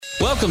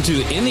Welcome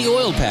to In the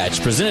Oil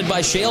Patch, presented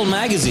by Shale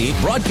Magazine,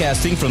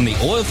 broadcasting from the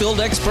Oilfield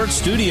Experts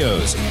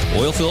Studios.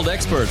 Oilfield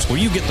Experts, where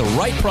you get the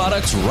right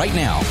products right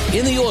now.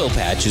 In the Oil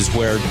Patch is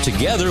where,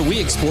 together, we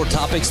explore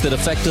topics that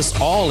affect us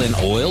all in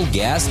oil,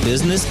 gas,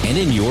 business, and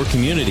in your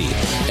community.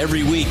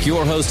 Every week,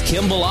 your host,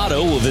 Kim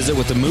Bellotto, will visit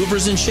with the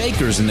movers and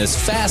shakers in this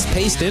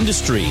fast-paced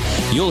industry.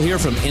 You'll hear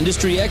from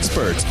industry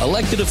experts,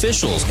 elected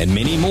officials, and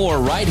many more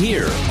right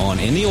here on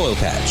In the Oil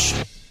Patch.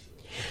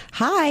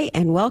 Hi,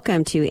 and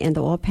welcome to In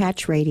the Oil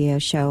Patch Radio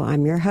Show.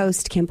 I'm your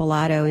host, Kim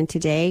Bellotto,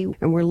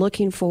 and we're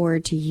looking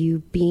forward to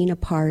you being a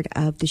part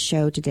of the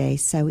show today.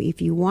 So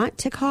if you want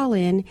to call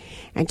in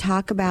and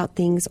talk about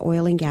things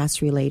oil and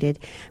gas related,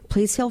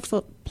 please feel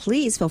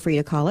free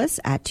to call us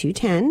at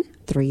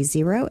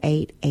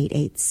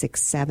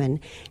 210-308-8867.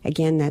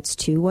 Again, that's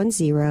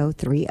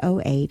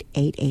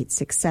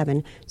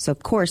 210-308-8867. So,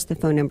 of course, the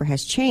phone number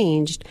has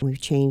changed.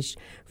 We've changed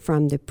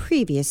from the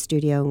previous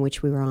studio in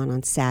which we were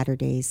on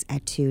Saturdays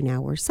at 2. Now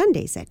we're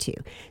Sundays at 2.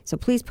 So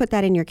please put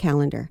that in your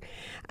calendar.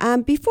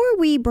 Before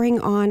we bring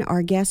on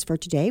our guest for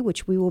today,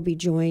 which we will be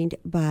joined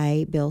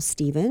by Bill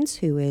Stevens,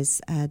 who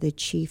is the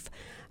chief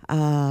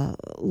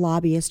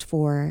lobbyist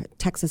for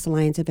Texas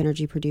Alliance of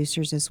Energy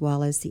Producers, as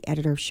well as the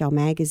editor of Shale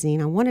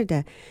Magazine. I wanted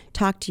to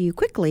talk to you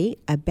quickly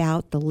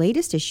about the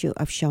latest issue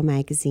of Shale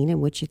Magazine, in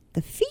which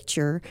the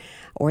feature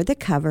or the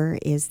cover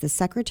is the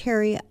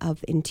Secretary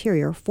of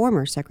Interior,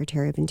 former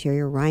Secretary of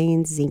Interior,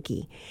 Ryan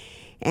Zinke.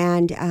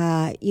 And,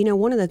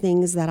 one of the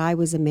things that I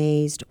was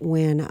amazed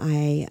when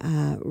I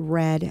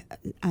read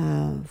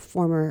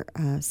former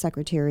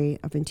Secretary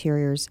of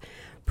Interior's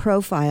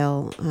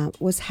profile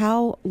was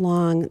how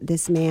long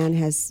this man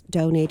has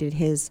donated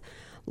his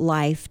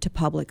life to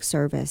public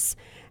service.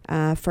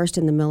 First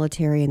in the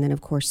military, and then,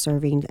 of course,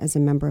 serving as a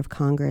member of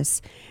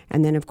Congress.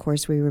 And then, of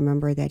course, we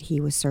remember that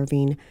he was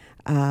serving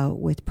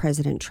with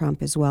President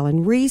Trump as well,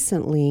 and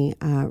recently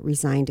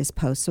resigned his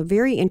post. So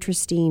very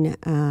interesting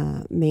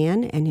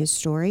man and his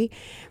story.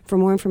 For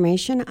more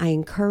information, I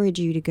encourage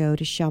you to go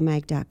to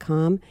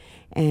shalemag.com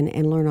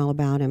and learn all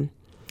about him.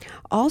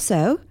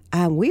 Also,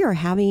 we are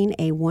having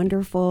a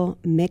wonderful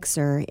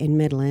mixer in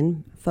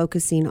Midland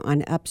focusing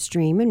on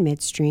upstream and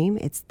midstream.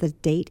 The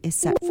date is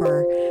set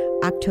for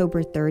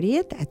October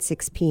 30th at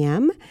 6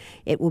 p.m.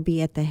 It will be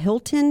at the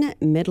Hilton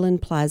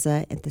Midland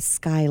Plaza at the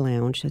Sky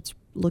Lounge. It's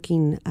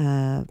looking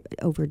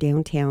over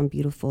downtown,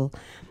 beautiful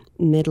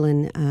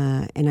Midland,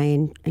 and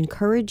I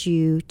encourage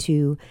you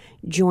to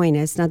join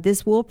us. Now,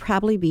 this will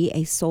probably be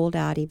a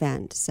sold-out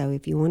event, so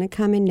if you want to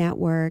come and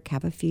network,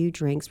 have a few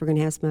drinks, we're going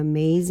to have some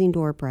amazing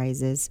door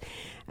prizes.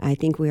 I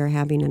think we are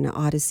having an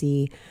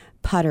Odyssey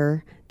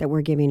putter that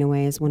we're giving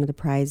away as one of the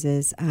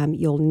prizes.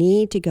 You'll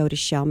need to go to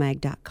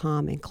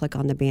shalemag.com and click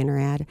on the banner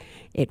ad.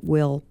 It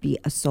will be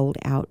a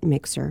sold-out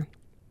mixer.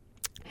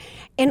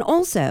 And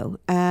also,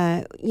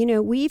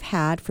 we've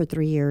had for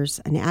 3 years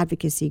an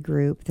advocacy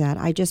group that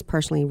I just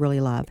personally really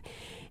love.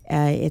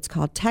 It's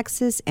called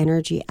Texas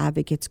Energy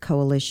Advocates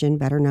Coalition,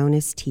 better known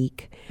as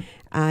TEAC.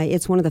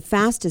 It's one of the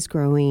fastest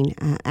growing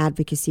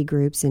advocacy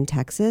groups in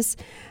Texas,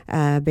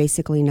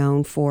 basically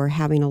known for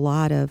having a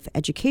lot of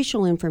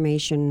educational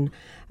information,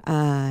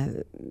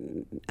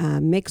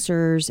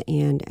 mixers,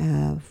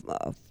 and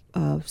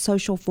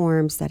social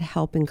forums that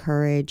help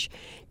encourage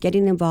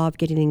getting involved,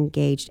 getting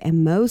engaged,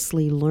 and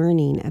mostly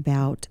learning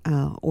about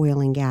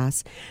oil and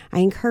gas. I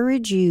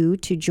encourage you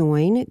to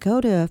join.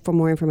 For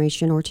more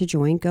information or to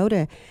join, go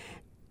to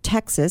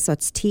Texas, so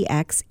it's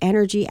TX,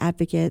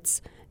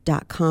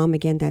 EnergyAdvocates.com.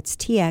 Again, that's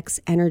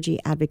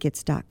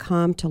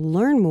TXEnergyAdvocates.com to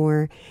learn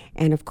more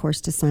and, of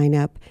course, to sign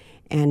up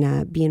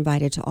and be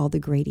invited to all the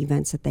great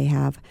events that they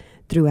have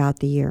throughout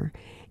the year.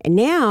 And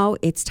now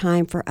it's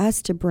time for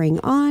us to bring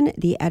on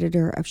the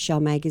editor of Shale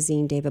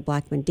Magazine, David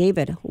Blackman.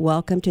 David,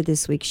 welcome to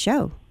this week's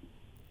show.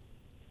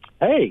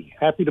 Hey,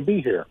 happy to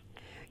be here.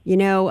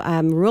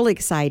 I'm really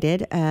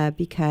excited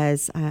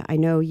because I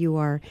know you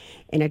are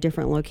in a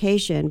different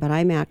location, but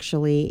I'm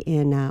actually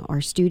in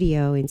our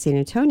studio in San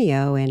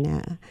Antonio,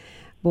 and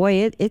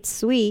boy, it's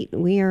sweet.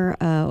 We are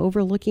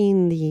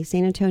overlooking the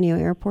San Antonio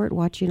airport,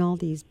 watching all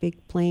these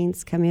big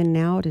planes come in and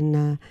out,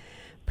 and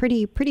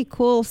pretty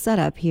cool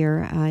setup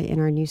here in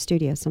our new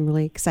studio. So I'm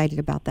really excited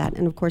about that.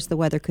 And of course, the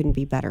weather couldn't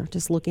be better.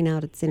 Just looking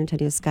out at San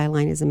Antonio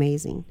skyline is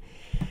amazing.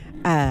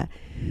 But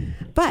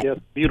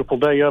beautiful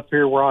day up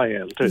here where I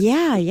am too.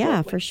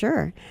 Yeah, for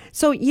sure.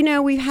 So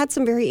we've had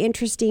some very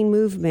interesting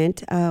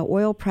movement.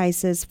 Oil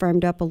prices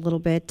firmed up a little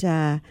bit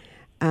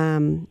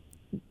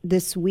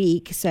this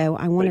week. So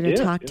I wanted to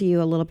talk to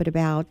you a little bit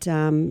about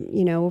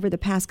over the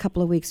past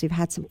couple of weeks we've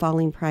had some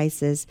falling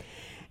prices.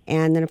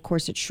 And then, of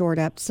course, it's shored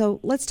up. So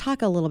let's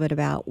talk a little bit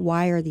about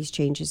why are these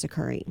changes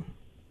occurring?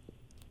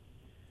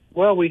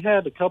 Well, we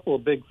had a couple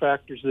of big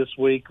factors this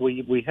week.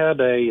 We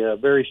had a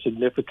very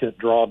significant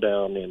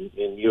drawdown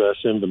in U.S.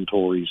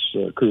 inventories,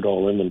 crude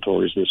oil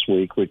inventories this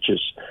week, which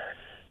is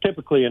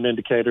typically an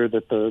indicator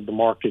that the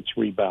market's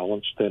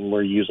rebalanced and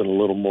we're using a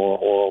little more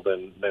oil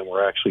than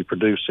we're actually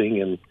producing.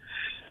 And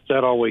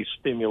that always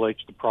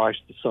stimulates the price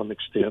to some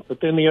extent. But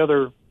then the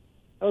other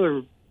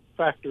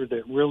factor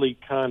that really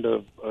kind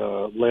of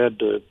led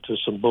to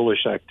some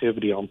bullish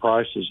activity on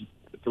prices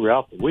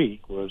throughout the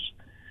week was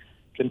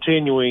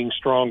continuing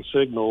strong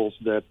signals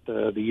that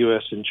the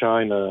U.S. and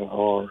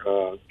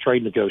China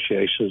trade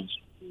negotiations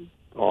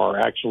are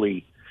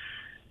actually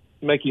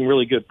making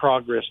really good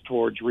progress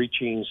towards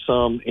reaching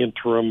some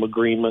interim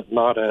agreement,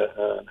 not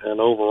an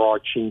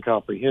overarching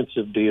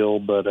comprehensive deal,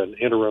 but an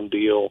interim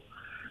deal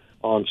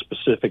on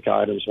specific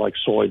items like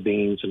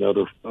soybeans and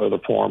other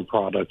farm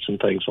products and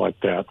things like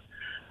that.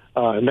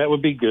 And that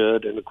would be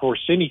good. And, of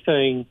course,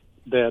 anything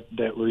that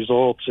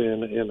results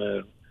in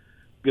a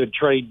good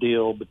trade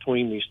deal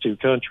between these two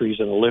countries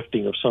and a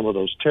lifting of some of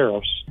those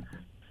tariffs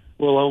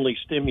will only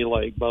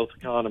stimulate both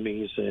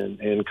economies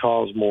and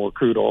cause more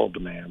crude oil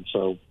demand.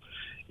 So,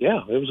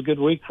 yeah, it was a good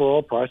week for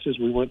oil prices.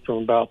 We went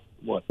from about,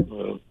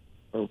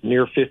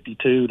 near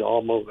 52 to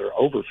almost or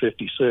over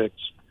 56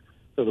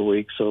 for the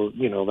week. So,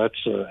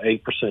 that's an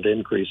 8%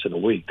 increase in a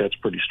week. That's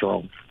pretty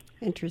strong.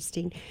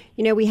 Interesting.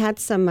 We had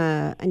some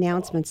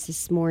announcements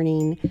this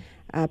morning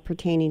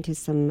pertaining to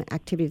some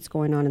activities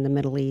going on in the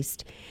Middle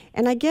East.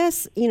 And I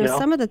guess,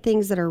 some of the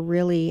things that are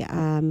really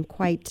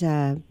quite,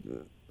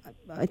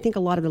 I think a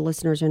lot of the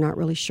listeners are not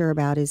really sure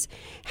about is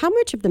how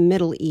much of the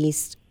Middle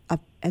East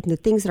and the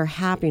things that are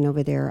happening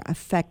over there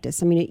affect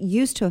us. I mean, it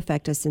used to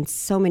affect us in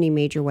so many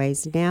major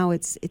ways. Now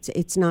it's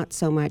not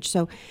so much.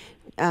 So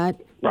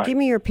give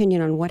me your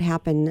opinion on what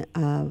happened.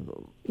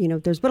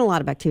 There's been a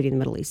lot of activity in the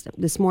Middle East.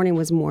 This morning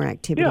was more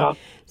activity. Yeah.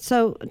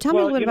 So tell me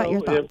a little bit about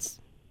your thoughts.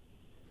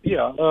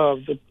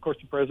 Of course,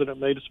 the president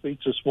made a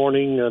speech this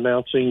morning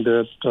announcing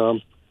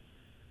that,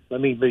 let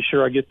me be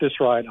sure I get this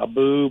right,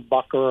 Abu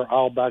Bakr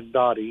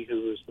al-Baghdadi,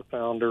 who is the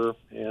founder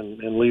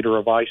and leader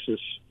of ISIS,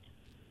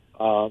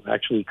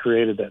 actually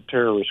created that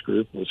terrorist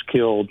group, was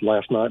killed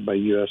last night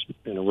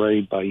in a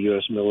raid by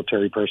U.S.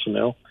 military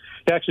personnel.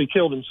 He actually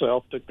killed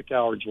himself, took the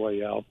coward's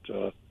way out,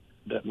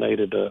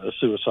 detonated a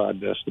suicide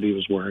vest that he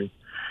was wearing.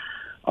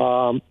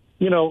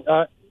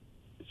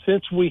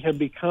 Since we have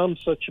become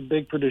such a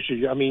big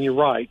producer, I mean, you're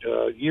right.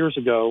 Years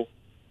ago,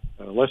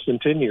 less than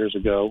 10 years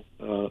ago,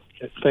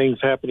 things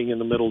happening in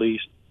the Middle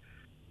East,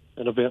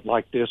 an event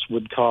like this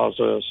would cause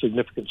a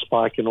significant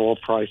spike in oil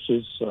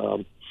prices.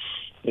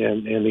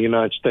 And the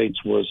United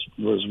States was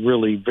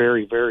really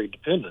very, very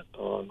dependent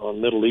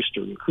on Middle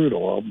Eastern crude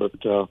oil.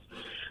 But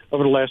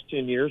over the last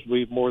 10 years,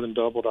 we've more than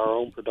doubled our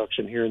own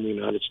production here in the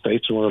United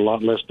States, and we're a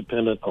lot less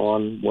dependent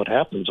on what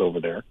happens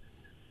over there.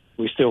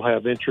 We still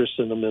have interests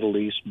in the Middle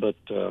East, but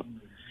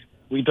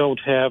we don't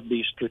have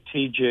the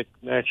strategic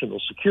national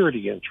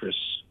security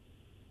interests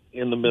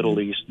in the Middle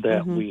East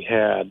that we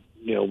had,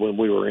 when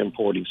we were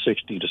importing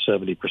 60 to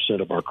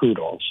 70% of our crude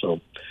oil. So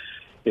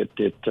it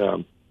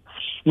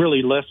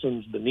really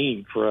lessens the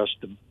need for us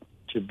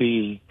to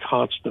be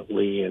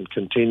constantly and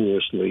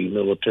continuously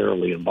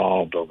militarily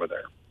involved over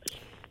there.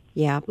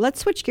 Yeah.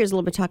 Let's switch gears a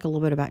little bit, talk a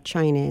little bit about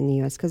China and the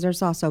U.S., because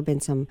there's also been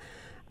some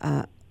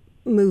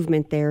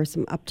movement there,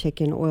 some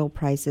uptick in oil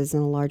prices,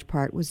 and a large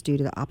part was due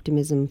to the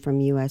optimism from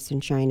U.S.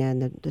 and China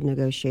and the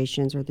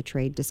negotiations or the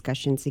trade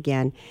discussions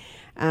again.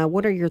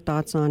 What are your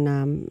thoughts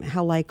on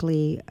how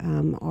likely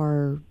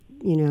are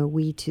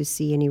we to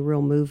see any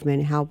real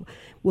movement? How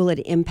will it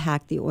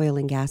impact the oil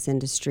and gas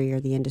industry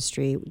or the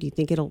industry? Do you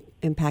think it'll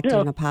impact it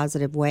in a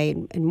positive way?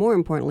 And more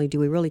importantly, do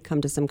we really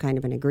come to some kind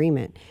of an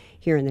agreement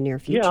here in the near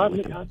future?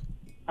 Yeah,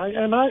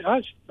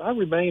 I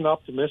remain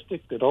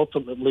optimistic that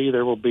ultimately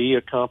there will be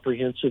a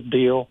comprehensive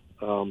deal.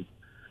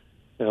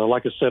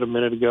 Like I said a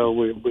minute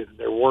ago,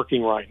 they're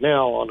working right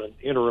now on an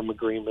interim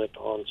agreement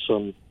on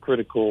some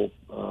critical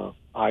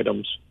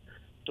items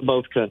to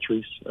both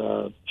countries.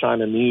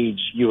 China needs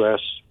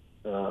U.S.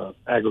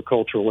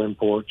 Agricultural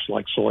imports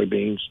like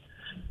soybeans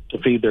to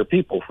feed their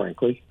people,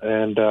 frankly,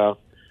 and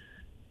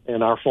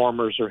our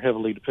farmers are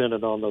heavily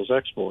dependent on those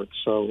exports.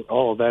 So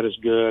all of that is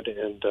good,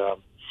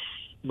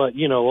 but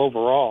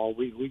overall,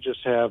 we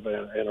just have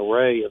an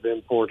array of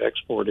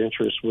import-export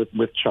interests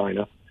with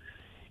China,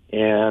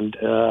 and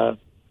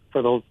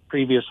for the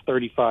previous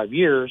 35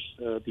 years,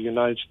 the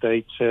United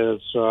States has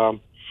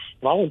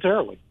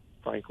voluntarily,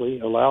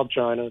 frankly, allowed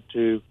China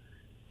to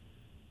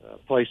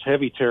place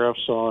heavy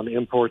tariffs on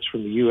imports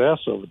from the U.S.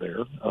 over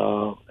there.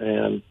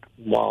 And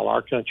while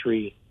our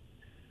country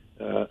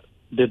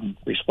didn't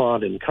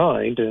respond in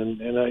kind, and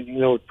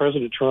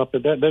President Trump,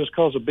 that has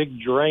caused a big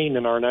drain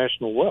in our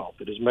national wealth.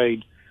 It has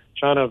made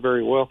China a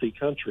very wealthy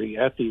country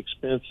at the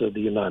expense of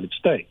the United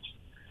States,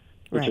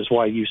 which is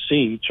why you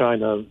see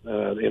China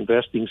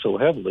investing so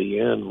heavily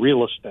in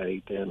real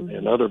estate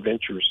and other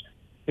ventures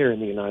here in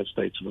the United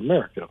States of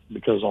America,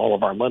 because all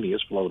of our money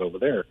is flowed over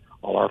there,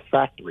 all our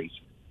factories.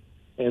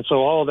 And so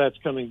all of that's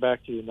coming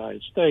back to the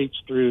United States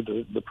through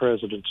the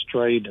president's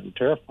trade and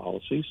tariff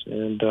policies.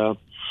 And,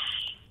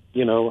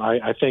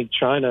 I think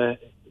China,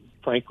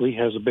 frankly,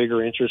 has a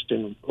bigger interest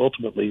in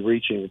ultimately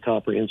reaching a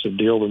comprehensive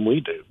deal than we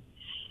do.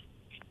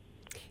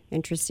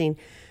 Interesting.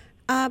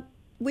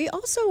 We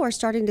also are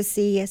starting to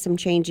see some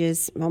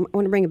changes. I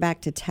want to bring it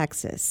back to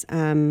Texas.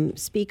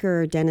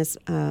 Speaker Dennis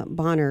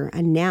Bonner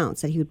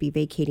announced that he would be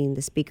vacating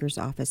the Speaker's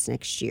office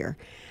next year.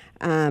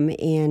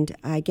 And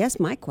I guess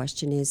my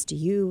question is, do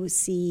you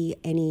see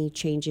any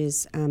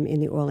changes in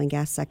the oil and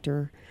gas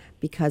sector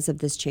because of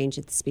this change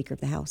at the Speaker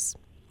of the House?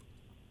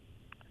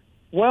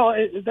 Well,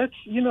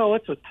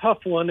 it's a tough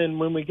one, and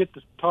when we get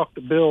to talk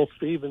to Bill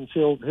Stevens,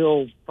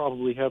 he'll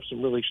probably have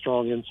some really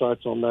strong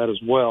insights on that as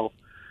well.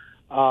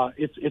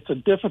 It's a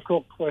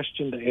difficult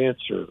question to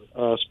answer.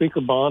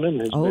 Speaker Bonnen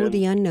has been...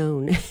 the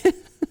unknown.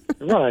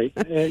 Right.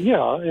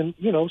 And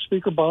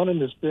Speaker Bonnen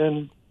has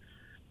been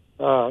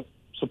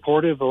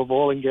supportive of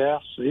oil and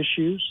gas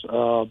issues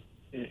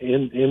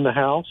in the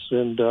House,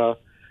 and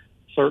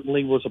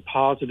certainly was a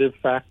positive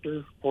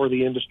factor for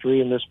the industry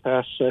in this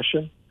past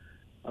session.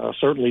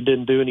 Certainly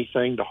didn't do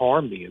anything to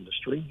harm the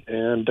industry.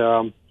 And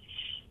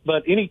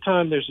but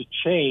anytime there's a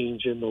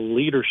change in the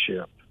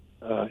leadership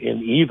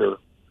in either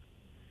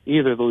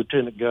the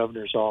Lieutenant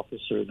Governor's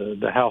office or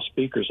the House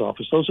Speaker's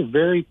office, those are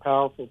very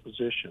powerful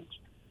positions.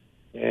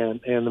 And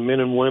the men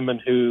and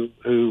women who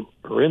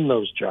are in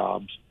those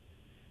jobs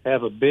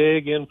have a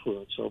big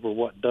influence over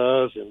what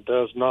does and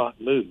does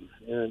not move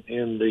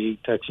in the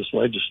Texas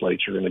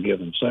legislature in a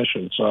given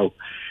session. So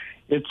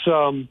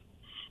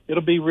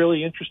it'll be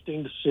really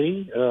interesting to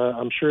see.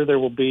 I'm sure there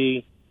will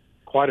be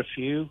quite a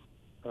few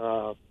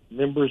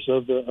members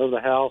of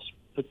the House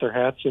put their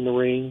hats in the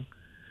ring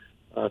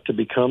to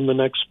become the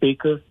next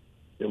speaker.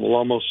 It will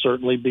almost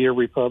certainly be a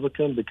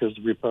Republican, because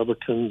the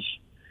Republicans,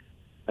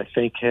 I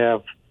think,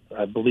 I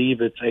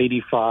believe it's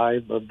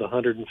 85 of the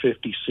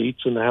 150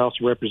 seats in the House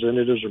of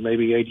Representatives, or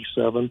maybe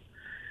 87.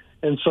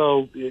 And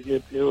so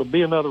it will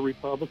be another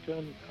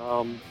Republican.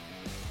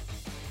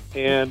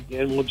 And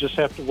we'll just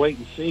have to wait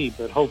and see,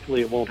 but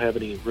hopefully it won't have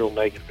any real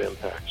negative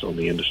impacts on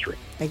the industry.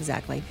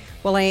 Exactly.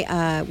 Well,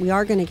 we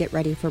are going to get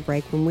ready for a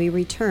break. When we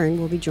return,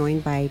 we'll be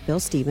joined by Bill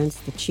Stevens,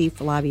 the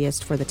chief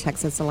lobbyist for the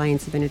Texas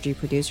Alliance of Energy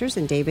Producers.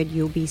 And David,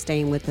 you'll be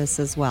staying with us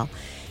as well.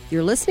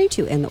 You're listening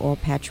to In the Oil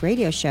Patch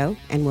Radio Show,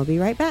 and we'll be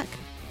right back.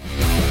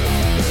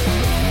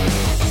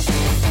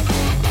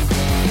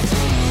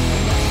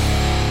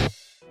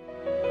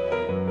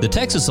 The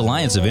Texas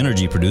Alliance of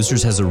Energy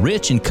Producers has a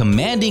rich and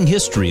commanding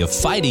history of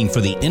fighting for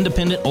the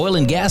independent oil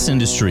and gas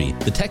industry.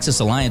 The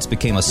Texas Alliance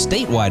became a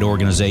statewide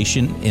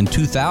organization in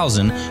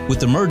 2000 with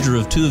the merger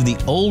of two of the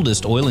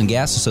oldest oil and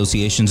gas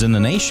associations in the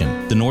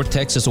nation, the North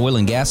Texas Oil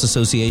and Gas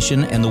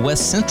Association and the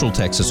West Central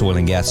Texas Oil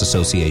and Gas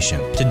Association.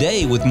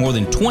 Today, with more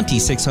than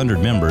 2,600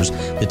 members,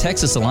 the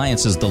Texas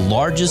Alliance is the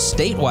largest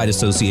statewide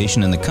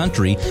association in the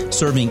country,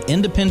 serving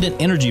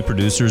independent energy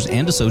producers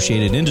and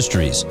associated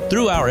industries.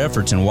 Through our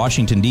efforts in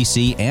Washington,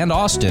 D.C., and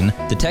Austin,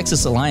 the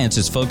Texas Alliance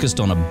is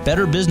focused on a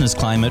better business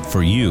climate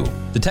for you.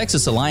 The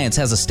Texas Alliance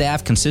has a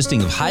staff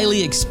consisting of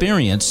highly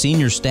experienced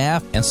senior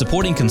staff and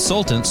supporting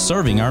consultants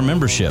serving our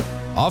membership.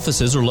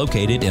 Offices are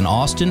located in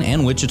Austin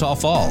and Wichita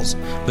Falls.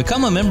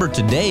 Become a member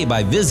today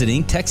by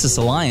visiting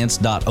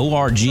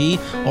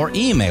texasalliance.org or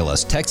email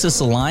us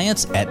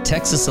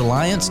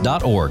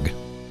texasalliance@texasalliance.org.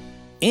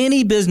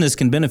 Any business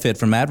can benefit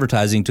from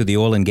advertising to the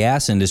oil and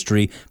gas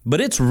industry, but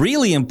it's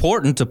really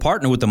important to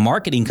partner with a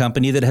marketing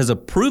company that has a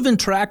proven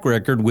track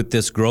record with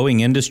this growing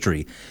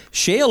industry.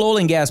 Shale Oil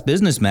and Gas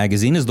Business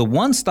Magazine is the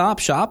one-stop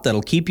shop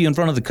that'll keep you in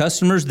front of the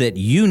customers that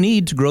you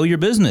need to grow your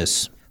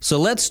business. So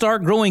let's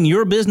start growing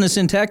your business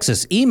in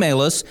Texas.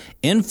 Email us,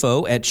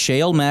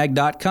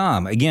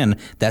 info@shalemag.com. Again,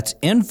 that's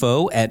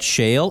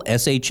info@shale,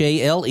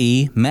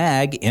 S-H-A-L-E,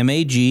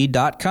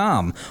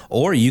 mag.com.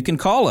 Or you can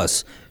call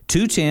us,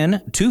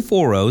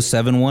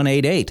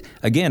 210-240-7188.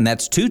 Again,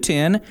 that's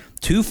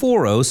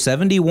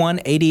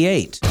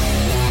 210-240-7188.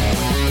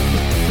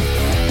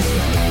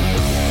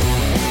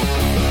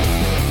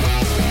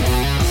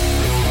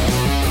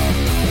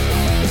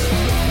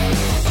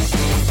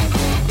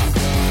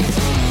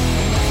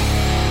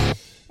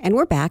 And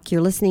we're back.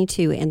 You're listening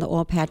to In the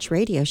Oil Patch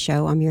Radio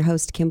Show. I'm your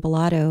host, Kim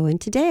Bellotto, and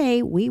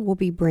today we will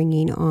be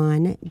bringing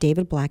on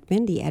David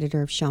Blackman, the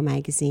editor of Shale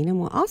Magazine, and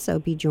we'll also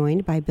be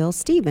joined by Bill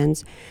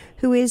Stevens,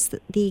 who is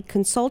the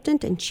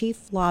consultant and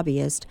chief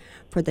lobbyist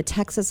for the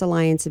Texas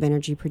Alliance of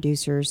Energy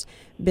Producers.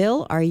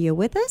 Bill, are you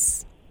with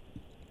us?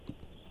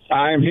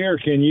 I'm here.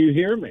 Can you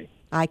hear me?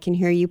 I can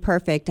hear you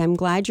perfect. I'm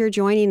glad you're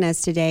joining us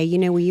today. You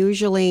know, we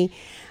usually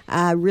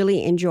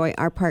really enjoy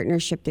our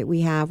partnership that we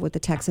have with the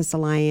Texas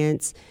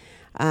Alliance.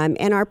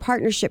 And our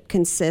partnership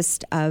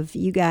consists of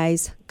you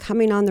guys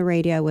coming on the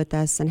radio with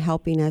us and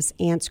helping us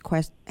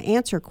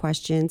answer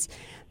questions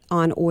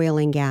on oil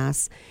and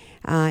gas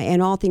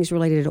and all things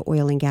related to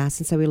oil and gas.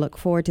 And so we look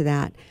forward to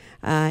that.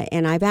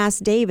 And I've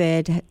asked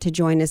David to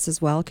join us as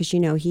well, because, you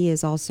know, he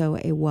is also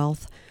a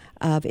wealth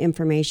of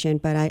information.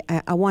 But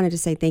I wanted to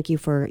say thank you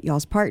for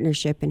y'all's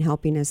partnership in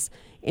helping us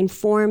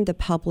inform the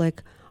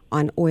public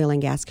on oil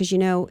and gas, because, you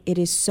know, it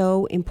is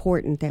so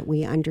important that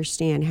we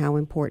understand how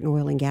important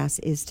oil and gas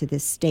is to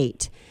this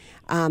state.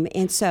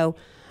 And so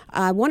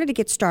I wanted to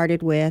get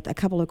started with a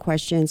couple of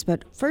questions,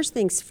 but first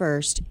things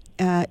first,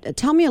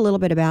 tell me a little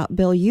bit about,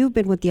 Bill, you've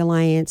been with the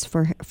Alliance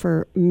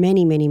for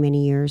many, many,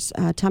 many years.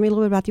 Tell me a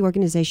little bit about the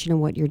organization and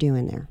what you're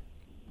doing there.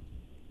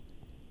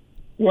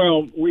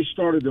 Well, we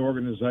started the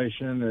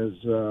organization as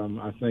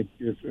I think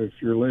if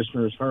your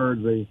listeners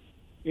heard the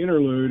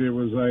interlude, it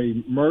was a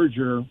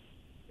merger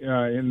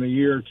in the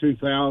year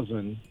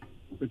 2000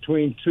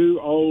 between two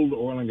old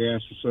oil and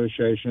gas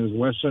associations,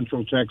 West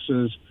Central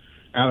Texas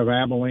out of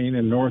Abilene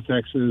and North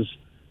Texas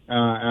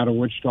out of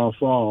Wichita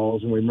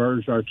Falls, and we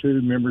merged our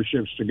two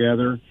memberships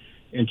together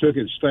and took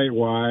it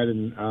statewide,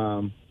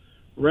 and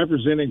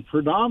representing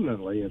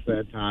predominantly at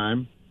that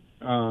time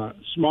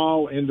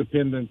small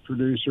independent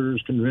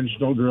producers,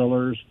 conventional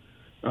drillers,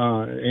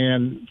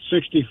 and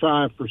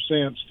 65%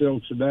 still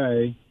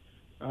today,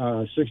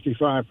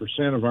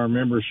 65% of our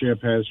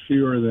membership has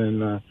fewer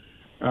than,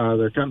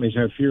 their companies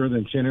have fewer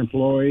than 10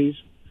 employees.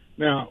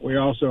 Now, we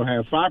also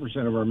have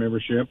 5% of our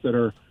membership that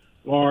are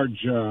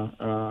large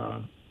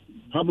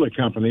public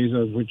companies,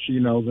 of which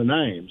you know the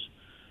names.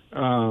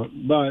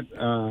 But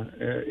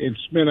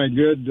it's been a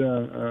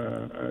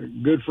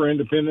good for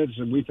independents,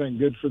 and we think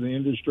good for the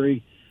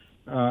industry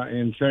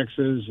in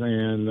Texas.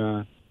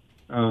 And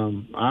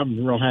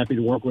I'm real happy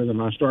to work with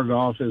them. I started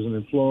off as an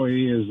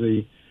employee, as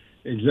the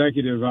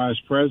executive vice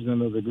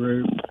president of the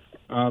group,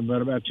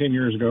 but about 10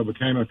 years ago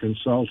became a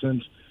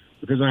consultant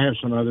because I have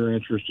some other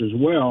interests as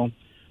well.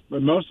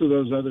 But most of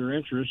those other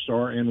interests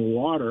are in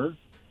water,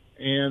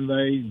 and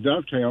they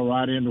dovetail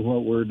right into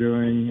what we're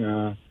doing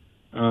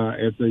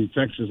at the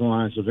Texas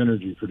Alliance of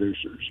Energy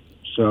Producers.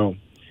 So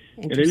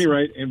at any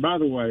rate, and by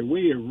the way,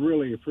 we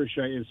really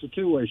appreciate it's a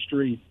two-way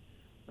street,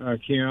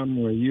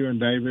 Kim, with you and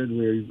David.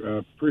 We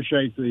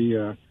appreciate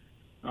the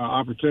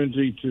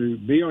opportunity to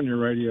be on your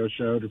radio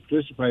show, to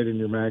participate in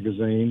your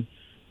magazine,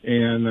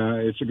 and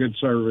it's a good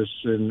service,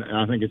 and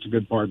I think it's a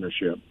good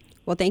partnership.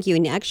 Well, thank you.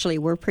 And actually,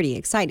 we're pretty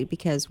excited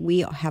because we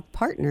have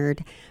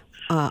partnered.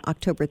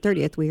 October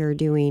 30th, we are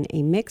doing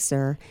a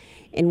mixer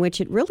in which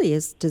it really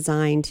is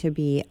designed to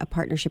be a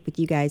partnership with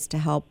you guys to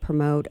help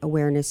promote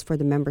awareness for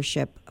the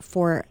membership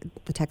for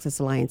the Texas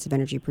Alliance of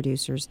Energy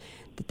Producers,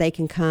 that they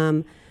can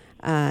come,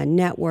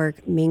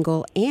 network,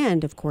 mingle,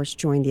 and, of course,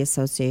 join the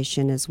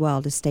association as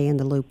well to stay in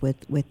the loop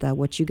with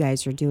what you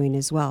guys are doing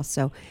as well.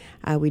 So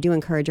we do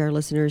encourage our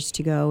listeners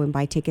to go and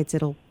buy tickets.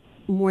 It'll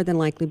more than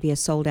likely be a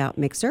sold-out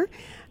mixer.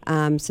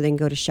 So they can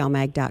go to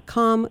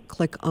shellmag.com,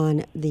 click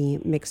on the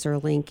mixer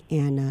link,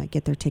 and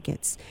get their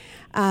tickets.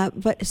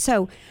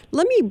 So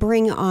let me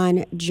bring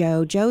on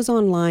Joe. Joe's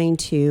online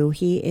too.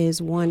 He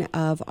is one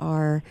of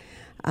our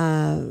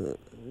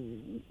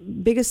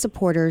biggest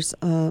supporters,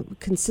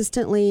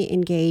 consistently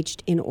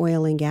engaged in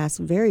oil and gas.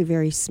 Very,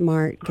 very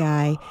smart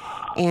guy.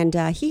 And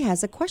he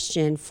has a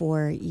question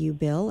for you,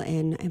 Bill,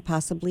 and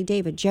possibly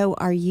David. Joe,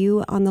 are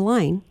you on the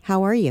line?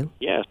 How are you?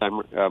 Yes,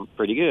 I'm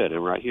pretty good.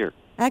 I'm right here.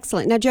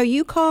 Excellent. Now, Joe,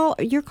 you're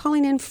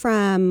calling in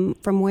from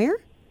where?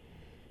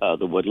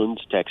 The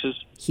Woodlands, Texas.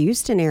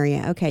 Houston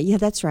area. Okay. Yeah,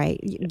 that's right.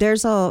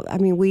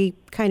 We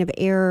kind of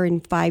air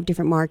in 5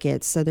 different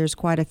markets, so there's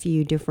quite a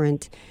few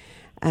different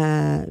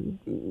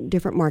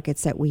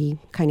markets that we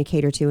kind of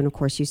cater to, and of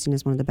course, Houston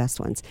is one of the best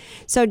ones.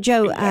 So,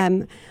 Joe,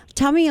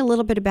 tell me a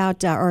little bit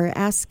about, or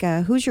ask,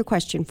 who's your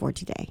question for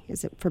today?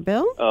 Is it for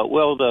Bill?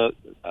 Well, the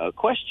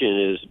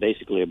question is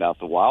basically about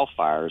the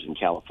wildfires in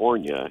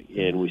California,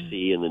 and we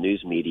see in the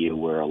news media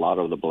where a lot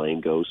of the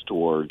blame goes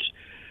towards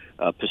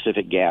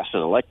Pacific Gas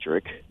and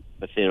Electric,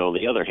 but then on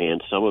the other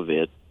hand, some of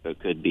it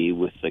could be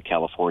with the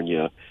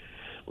California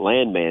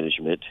land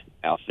management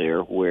out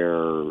there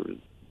where,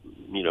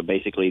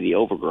 basically the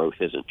overgrowth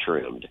isn't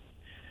trimmed,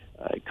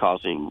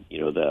 causing,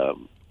 the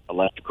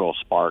electrical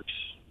sparks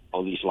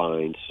on these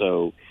lines.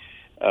 So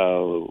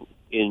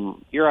in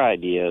your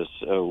ideas,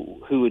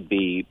 who would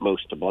be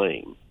most to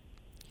blame?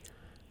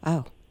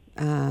 Oh,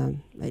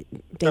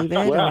 David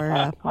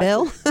or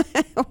Bill?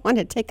 Want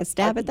to take a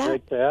stab at that?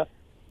 Take that.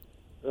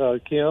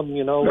 Kim,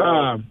 in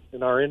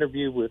our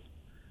interview with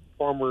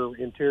former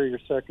Interior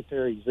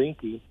Secretary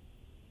Zinke,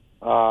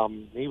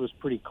 he was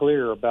pretty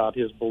clear about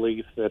his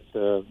belief that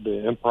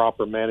the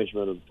improper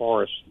management of the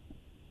forest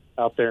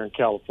out there in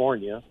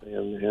California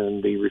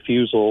and the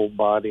refusal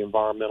by the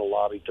environmental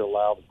lobby to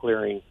allow the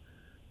clearing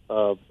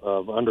of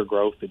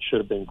undergrowth that should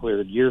have been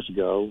cleared years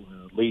ago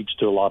leads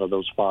to a lot of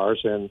those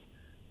fires and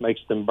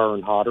makes them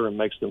burn hotter and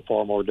makes them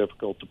far more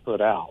difficult to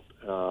put out.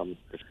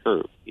 It's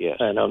true, yes.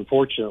 And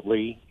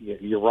unfortunately,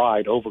 you're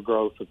right,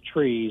 overgrowth of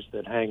trees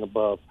that hang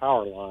above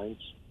power lines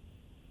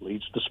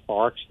leads to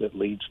sparks that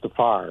leads to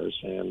fires,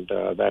 and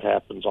that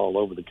happens all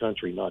over the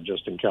country, not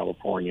just in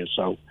California.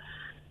 So,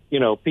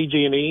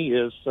 PG&E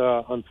is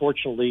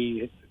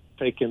unfortunately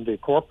taken the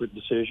corporate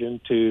decision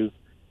to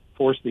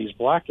force these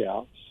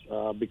blackouts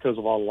because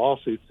of all the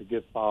lawsuits that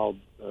get filed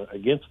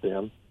against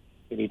them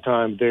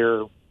anytime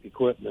their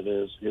equipment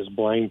is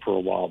blamed for a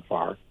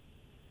wildfire.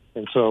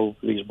 And so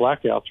these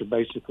blackouts are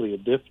basically a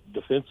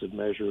defensive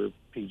measure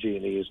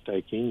PG&E is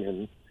taking,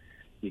 and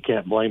you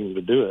can't blame them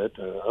to do it.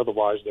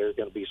 Otherwise, they're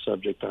going to be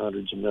subject to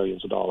hundreds of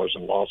millions of dollars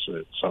in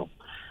lawsuits. So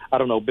I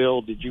don't know,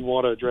 Bill, did you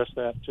want to address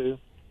that too?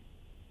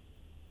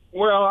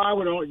 Well, I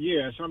would.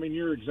 Yes,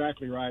 you're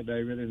exactly right,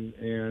 David,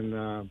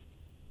 and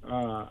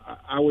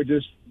I would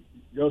just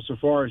go so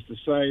far as to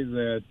say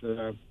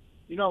that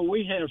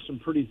we have some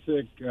pretty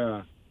thick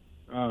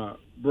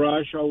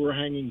brush,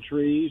 overhanging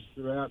trees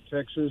throughout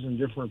Texas and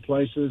different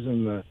places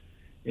in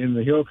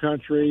the hill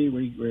country.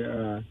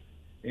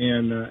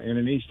 And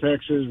in East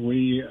Texas,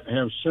 we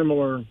have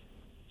some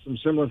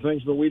similar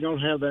things, but we don't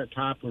have that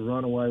type of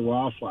runaway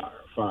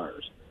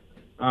wildfires.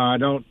 I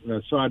don't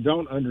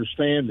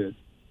understand it.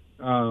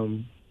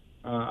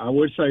 I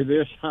would say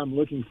this: I'm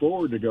looking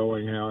forward to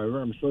going.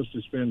 However, I'm supposed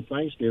to spend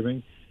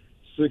Thanksgiving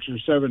 6 or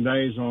 7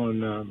 days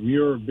on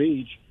Muir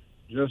Beach,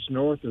 just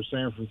north of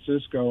San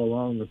Francisco,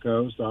 along the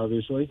coast,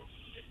 obviously.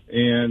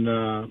 And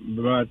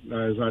but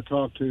as I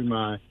talk to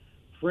my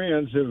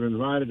friends who have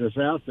invited us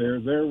out there,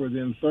 they're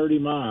within 30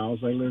 miles.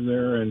 They live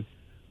there in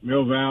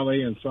Mill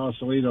Valley and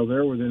Sausalito.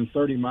 They're within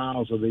 30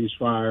 miles of these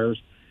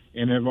fires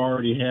and have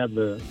already had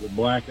the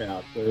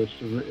blackout.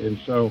 And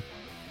so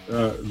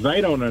they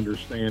don't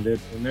understand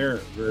it, and they're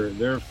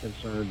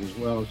concerned as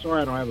well. I'm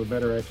sorry I don't have a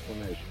better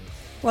explanation.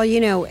 Well,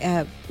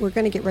 we're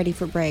going to get ready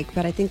for break,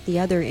 but I think the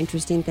other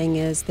interesting thing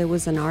is there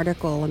was an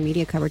article, a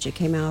media coverage that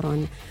came out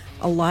on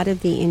a lot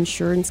of the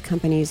insurance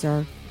companies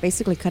are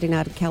basically cutting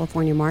out of the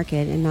California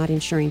market and not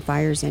insuring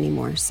fires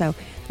anymore. So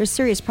there's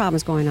serious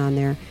problems going on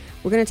there.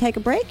 We're going to take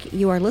a break.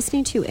 You are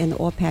listening to In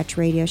the Oil Patch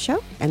Radio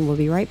Show, and we'll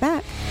be right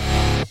back.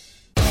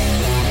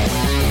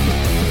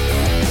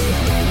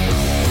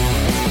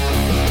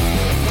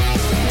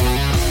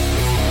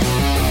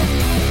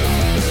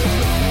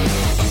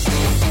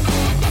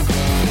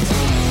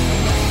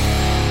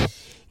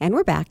 And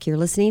we're back. You're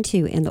listening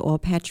to In the Oil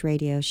Patch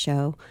Radio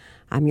Show.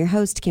 I'm your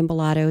host, Kim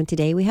Bellotto, and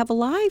today we have a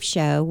live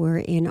show. We're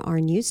in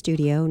our new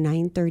studio,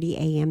 9:30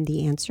 a.m.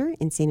 The Answer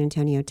in San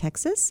Antonio,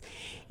 Texas.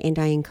 And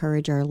I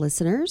encourage our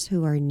listeners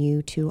who are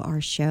new to our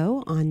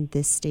show on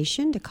this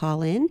station to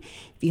call in.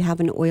 If you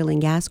have an oil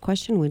and gas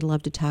question, we'd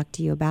love to talk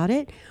to you about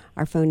it.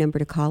 Our phone number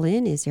to call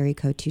in is area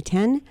code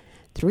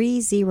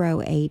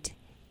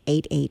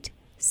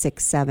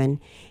 210-308-8867.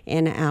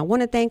 And I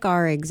want to thank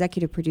our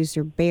executive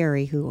producer,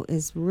 Barry, who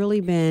has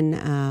really been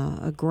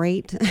a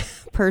great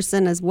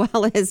person, as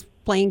well as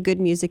playing good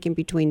music in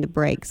between the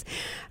breaks.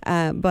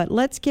 But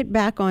let's get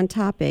back on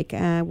topic.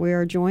 We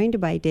are joined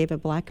by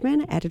David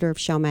Blackman, editor of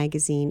Shale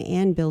Magazine,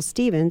 and Bill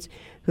Stevens,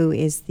 who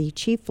is the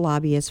chief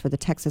lobbyist for the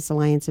Texas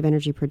Alliance of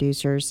Energy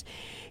Producers.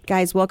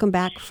 Guys, welcome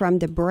back from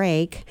the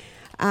break.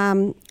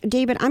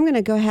 David, I'm going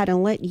to go ahead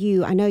and let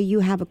you, I know you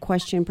have a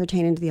question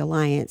pertaining to the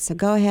Alliance, so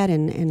go ahead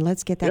and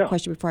let's get that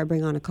question before I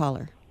bring on a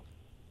caller.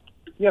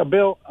 Yeah,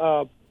 Bill,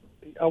 I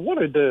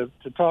wanted to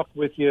talk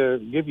with you,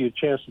 give you a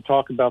chance to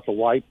talk about the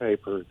white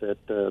paper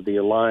that the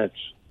Alliance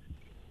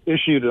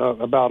issued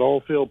about oil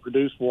field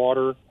produced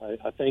water.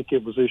 I think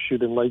it was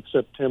issued in late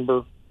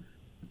September,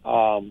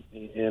 and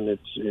it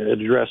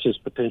addresses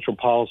potential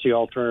policy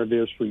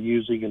alternatives for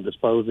using and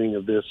disposing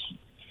of this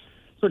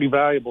pretty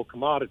valuable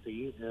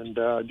commodity. And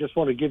I just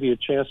want to give you a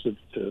chance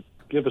to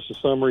give us a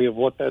summary of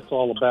what that's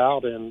all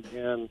about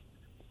and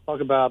talk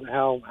about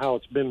how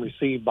it's been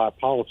received by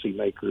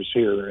policymakers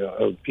here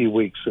a few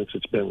weeks since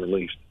it's been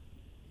released.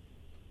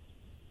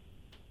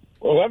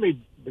 Well, let me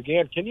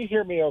begin. Can you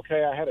hear me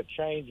okay? I had a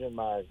change in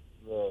my...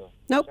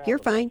 Nope, you're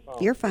fine.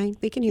 You're fine.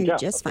 We can hear you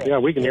just fine. Yeah,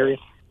 we can hear you.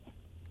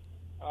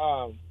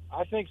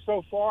 I think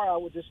so far I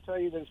would just tell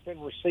you that it's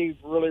been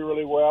received really,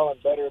 really well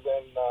and better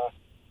than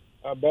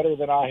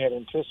I had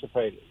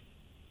anticipated.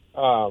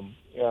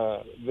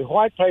 The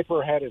white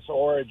paper had its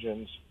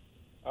origins.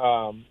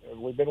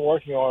 We've been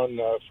working on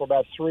for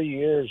about 3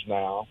 years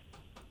now.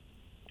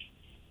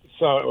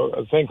 So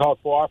a thing called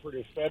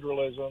cooperative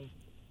federalism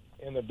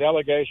and the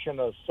delegation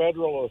of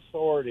federal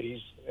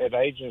authorities at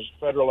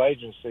federal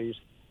agencies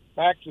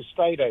back to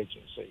state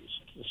agencies,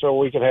 so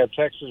we could have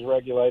Texas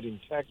regulating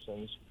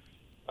Texans.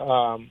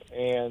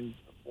 And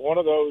one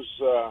of those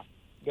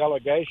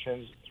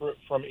delegations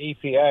from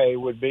EPA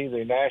would be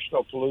the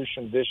National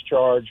Pollution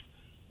Discharge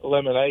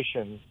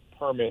Elimination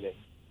Permitting.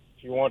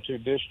 If you want to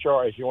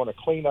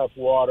clean up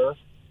water,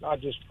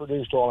 not just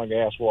produced oil and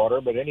gas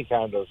water, but any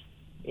kind of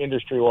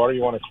industry water,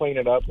 you want to clean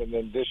it up and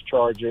then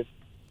discharge it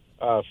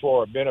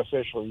for a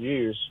beneficial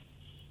use,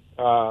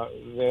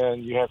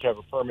 then you have to have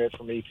a permit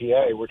from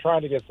EPA. We're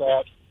trying to get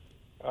that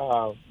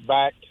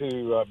back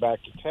to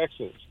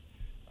Texas.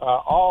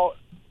 All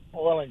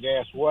oil and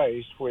gas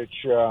waste,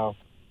 which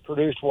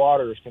produced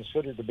water is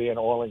considered to be an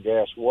oil and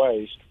gas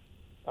waste,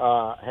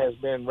 has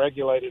been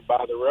regulated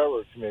by the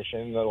Railroad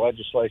Commission. The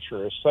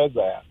legislature has said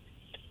that.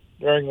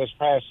 During this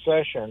past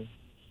session,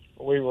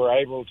 we were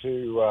able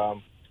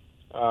to,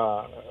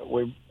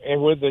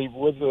 with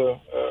the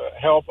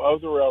help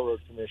of the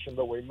Railroad Commission,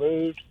 but we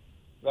moved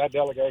that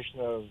delegation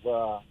of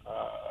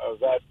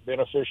that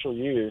beneficial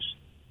use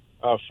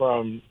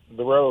from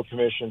the Railroad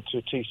Commission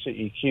to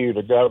TCEQ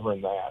to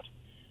govern that.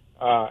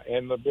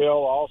 And the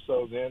bill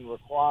also then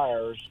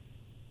requires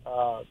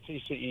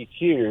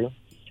TCEQ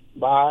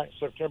by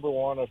September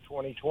 1 of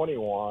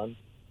 2021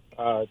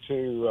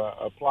 to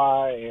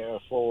apply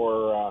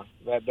for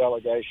that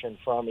delegation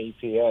from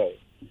EPA.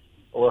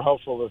 We're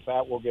hopeful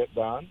that will get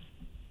done,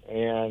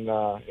 and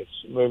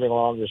it's moving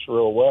along just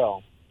real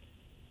well.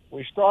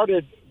 we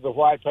started the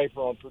white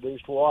paper on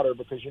produced water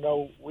because,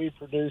 we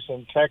produce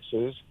in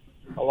Texas,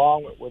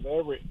 along with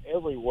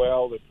every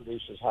well that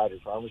produces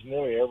hydrocarbons,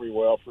 nearly every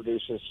well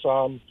produces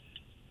some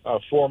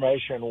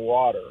formation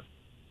water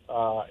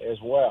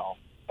as well.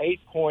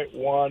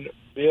 8.1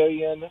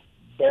 billion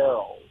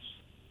barrels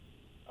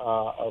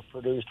of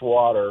produced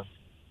water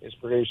is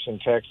produced in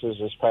Texas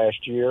this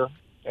past year,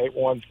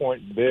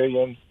 8.1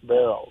 billion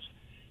barrels.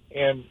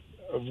 And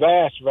a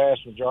vast,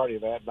 vast majority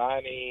of that,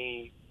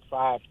 95%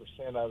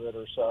 of it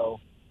or so,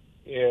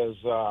 is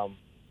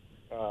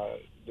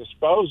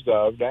disposed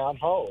of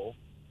downhole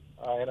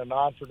in a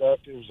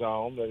non-productive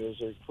zone that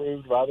is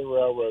approved by the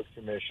Railroad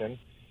Commission.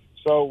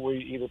 So we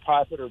either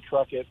pipe it or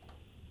truck it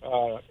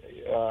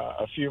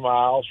a few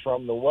miles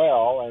from the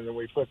well, and then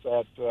we put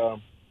the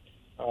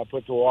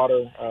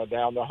water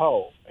down the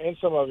hole. And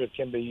some of it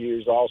can be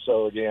used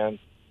also, again,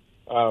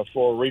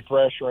 for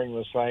repressuring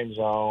the same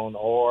zone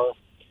or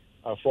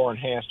for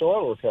enhanced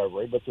oil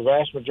recovery. But the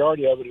vast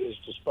majority of it is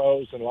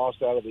disposed and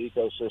lost out of the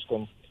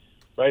ecosystem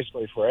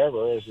basically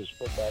forever as it's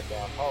put back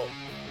down hole.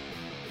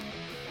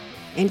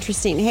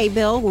 Interesting. Hey,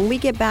 Bill, when we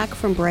get back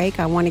from break,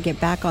 I want to get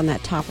back on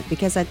that topic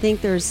because I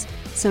think there's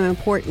some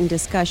important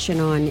discussion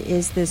on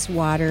is this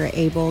water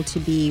able to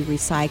be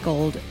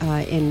recycled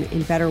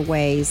in better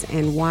ways,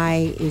 and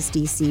why is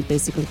D.C.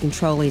 basically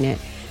controlling it,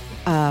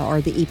 or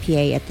the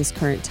EPA at this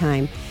current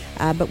time.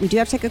 But we do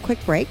have to take a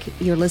quick break.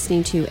 You're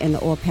listening to In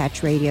the Oil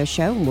Patch Radio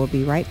Show, and we'll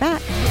be right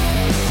back.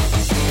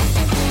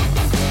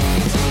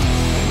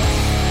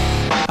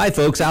 Hi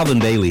folks, Alvin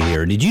Bailey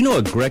here. Did you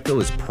know Agreco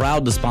is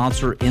proud to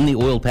sponsor In the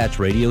Oil Patch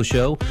Radio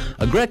Show?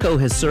 Agreco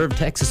has served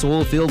Texas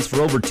oil fields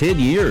for over 10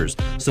 years,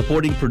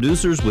 supporting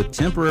producers with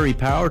temporary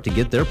power to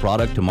get their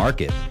product to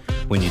market.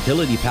 When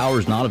utility power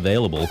is not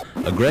available,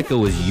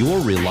 Agreco is your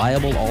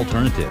reliable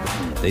alternative.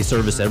 They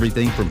service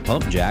everything from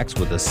pump jacks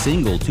with a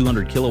single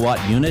 200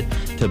 kilowatt unit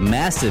to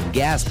massive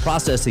gas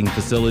processing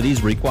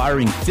facilities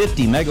requiring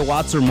 50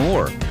 megawatts or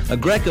more.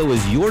 Agreco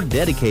is your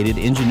dedicated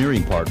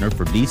engineering partner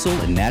for diesel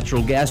and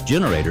natural gas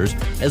generators,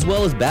 as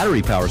well as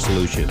battery power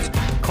solutions.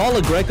 Call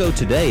Agreco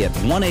today at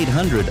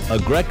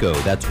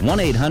 1-800-AGRECO. That's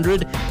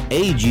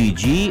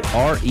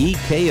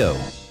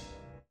 1-800-AGGREKO.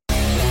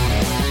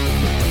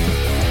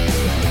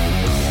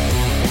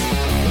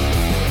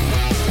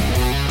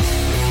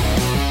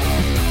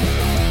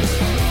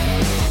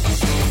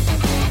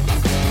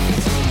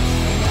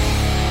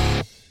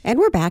 And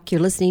we're back.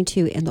 You're listening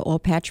to In the Oil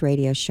Patch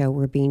Radio Show.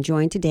 We're being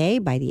joined today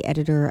by the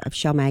editor of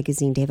Shale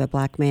Magazine, David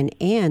Blackman,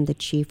 and the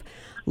chief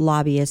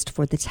lobbyist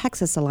for the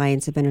Texas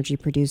Alliance of Energy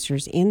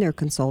Producers and their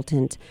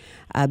consultant,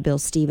 Bill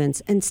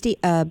Stevens. And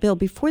Bill,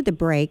 before the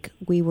break,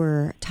 we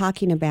were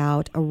talking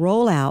about a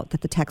rollout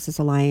that the Texas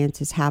Alliance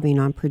is having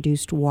on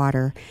produced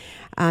water.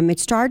 It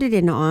started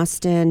in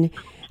Austin.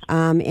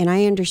 And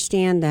I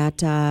understand that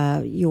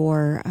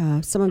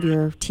some of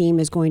your team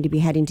is going to be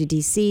heading to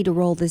D.C. to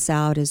roll this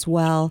out as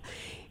well.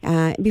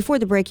 Before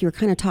the break, you were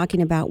kind of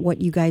talking about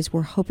what you guys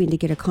were hoping to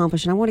get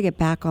accomplished, and I want to get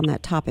back on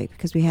that topic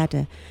because we had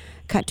to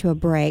cut to a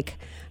break.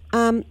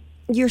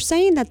 You're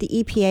saying that the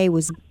EPA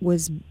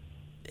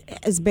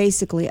is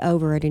basically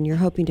over it, and you're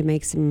hoping to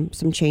make some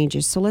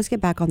changes. So let's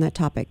get back on that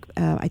topic.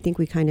 I think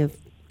we kind of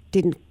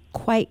didn't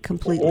quite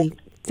completely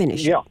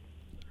finish. Yeah.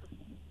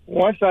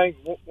 One thing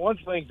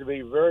to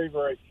be very,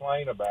 very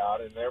plain about,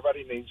 and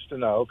everybody needs to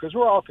know, because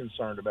we're all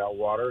concerned about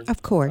water.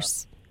 Of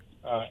course.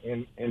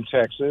 In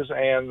Texas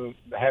and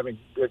having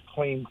good,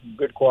 clean,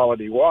 good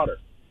quality water.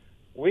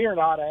 We are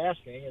not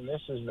asking, and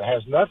this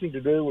has nothing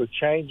to do with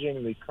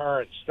changing the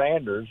current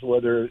standards,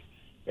 whether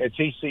at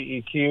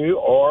TCEQ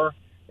or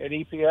at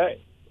EPA.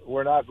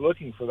 We're not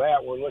looking for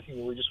that. We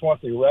just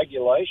want the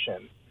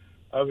regulation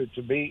of it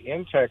to be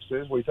in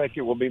Texas. We think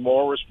it will be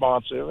more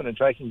responsive, and in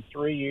taking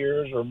 3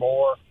 years or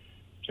more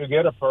to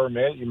get a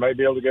permit, you may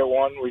be able to get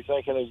one, we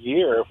think, in a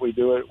year if we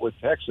do it with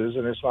Texas,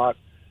 and there's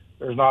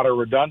not a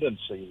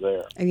redundancy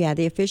there. Yeah,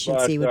 the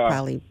efficiency would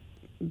probably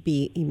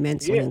be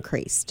immensely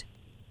increased.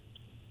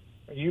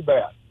 You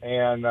bet.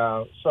 And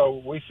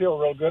so we feel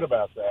real good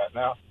about that.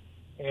 Now,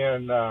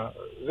 in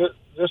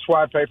this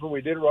white paper,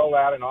 we did roll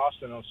out in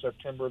Austin on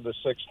September the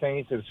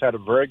 16th. It's had a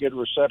very good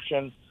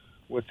reception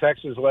with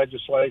Texas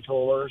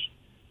legislators.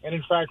 And,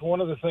 in fact, one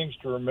of the things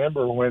to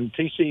remember when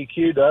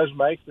TCEQ does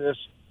make this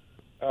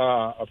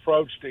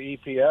approach to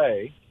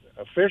EPA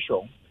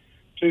official,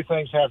 two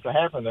things have to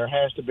happen. There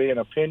has to be an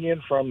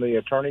opinion from the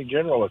Attorney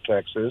General of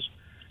Texas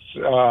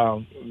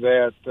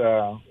that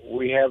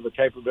we have the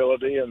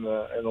capability and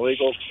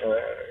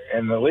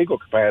the legal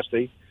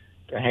capacity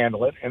to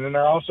handle it, and then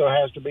there also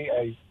has to be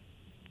a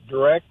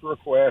direct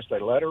request,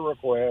 a letter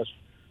request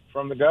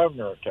from the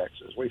governor of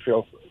Texas. We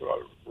feel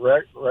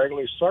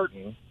regularly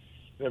certain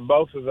that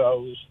both of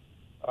those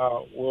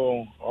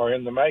are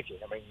in the making.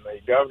 I mean,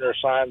 the governor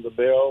signed the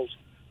bills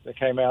that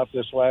came out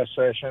this last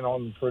session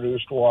on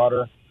produced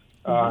water.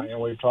 And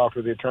we've talked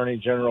with the Attorney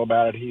General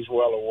about it. He's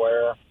well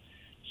aware.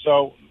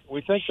 So we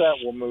think that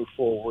will move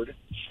forward,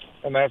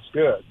 and that's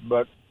good.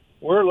 But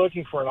we're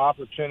looking for an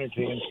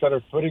opportunity, instead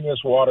of putting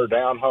this water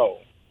down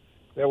hole,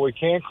 that we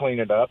can clean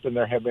it up, and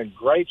there have been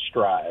great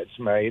strides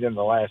made in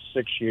the last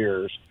 6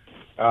 years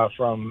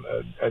from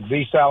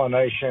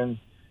desalination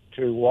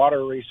to water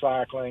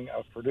recycling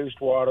of produced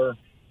water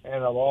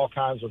and of all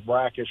kinds of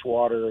brackish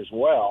water as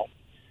well.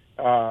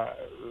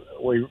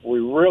 We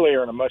really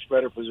are in a much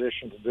better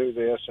position to do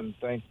this, and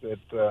think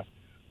that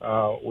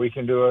we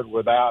can do it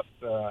without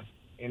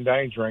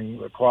endangering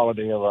the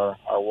quality of our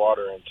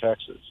water in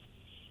Texas.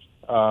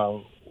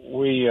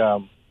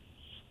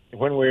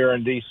 When we are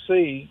in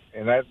D.C.,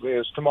 and that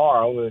is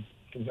tomorrow,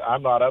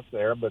 I'm not up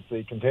there, but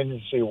the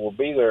contingency will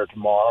be there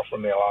tomorrow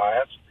from the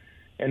Alliance,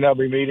 and they'll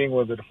be meeting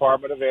with the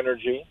Department of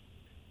Energy.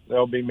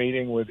 They'll be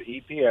meeting with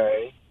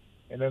EPA,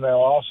 and then they'll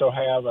also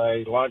have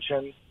a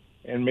luncheon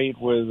and meet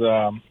with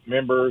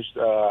members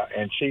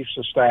and chiefs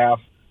of staff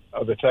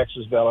of the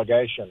Texas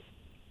delegation,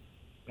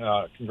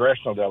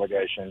 congressional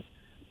delegation,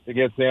 to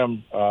get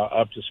them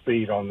up to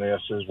speed on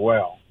this as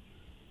well.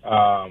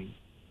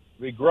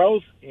 The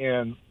growth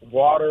in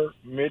water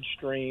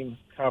midstream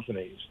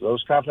companies,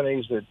 those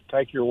companies that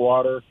take your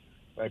water,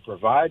 they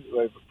provide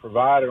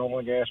an oil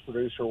and gas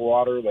producer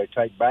water, they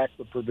take back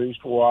the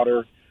produced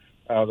water,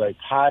 they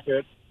pipe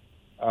it,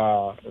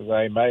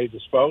 they may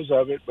dispose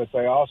of it, but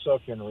they also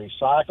can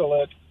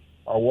recycle it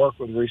or work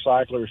with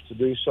recyclers to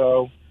do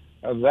so.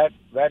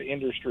 That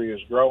industry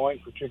is growing,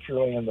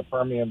 particularly in the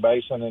Permian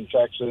Basin in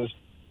Texas.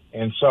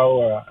 And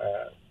so,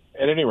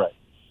 at any rate,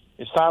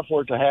 it's time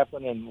for it to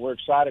happen, and we're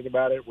excited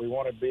about it. We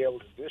want to be able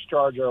to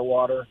discharge our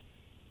water,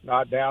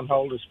 not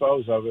downhole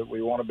dispose of it.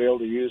 We want to be able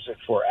to use it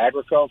for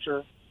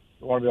agriculture.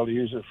 We want to be able to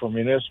use it for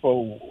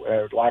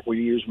municipal, like we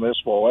use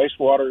municipal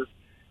wastewater,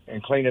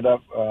 and clean it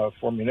up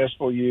for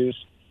municipal use,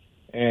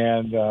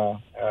 and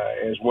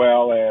as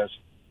well as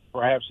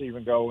perhaps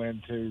even go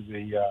into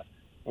the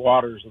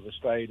waters of the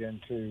state,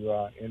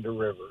 into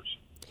rivers.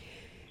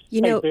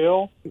 Hey,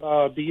 Bill,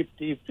 do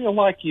you feel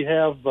like you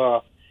have?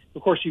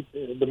 Of course,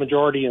 the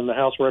majority in the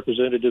House of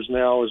Representatives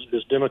now is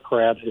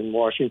Democrat in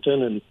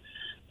Washington, and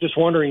just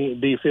wondering,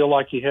 do you feel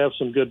like you have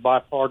some good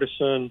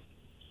bipartisan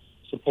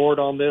support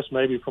on this,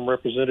 maybe from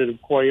Representative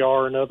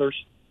Cuellar and others?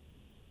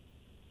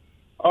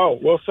 Oh,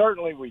 well,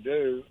 certainly we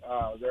do.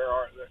 There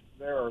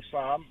are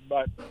some,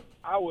 but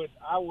I would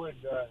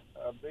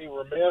be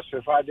remiss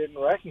if I didn't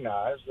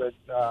recognize that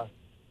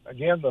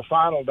again, the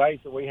final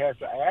date that we have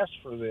to ask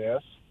for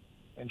this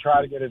and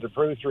try to get it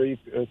approved through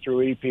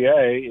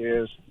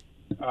EPA is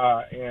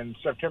in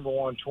September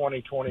 1,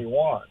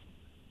 2021.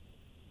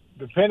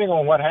 Depending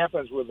on what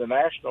happens with the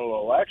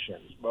national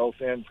elections, both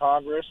in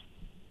Congress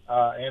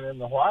and in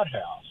the White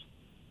House,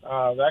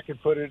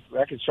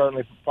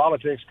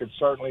 politics could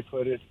certainly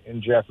put it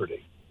in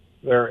jeopardy.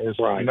 There is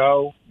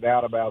no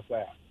doubt about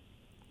that.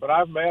 But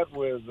I've met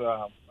with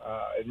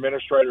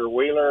Administrator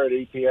Wheeler at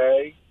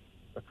EPA,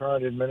 the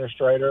current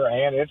administrator,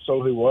 Ann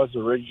Itzel, who was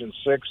the Region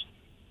 6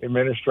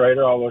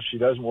 administrator, although she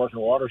doesn't work in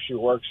water, she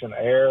works in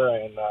air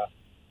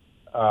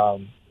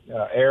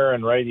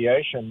and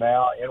radiation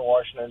now in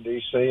Washington,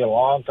 D.C., a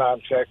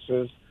longtime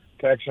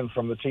Texan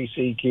from the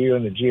TCEQ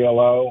and the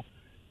GLO.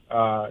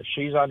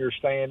 She's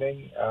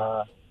understanding.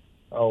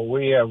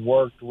 We have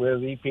worked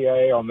with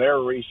EPA on their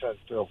recent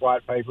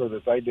white paper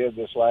that they did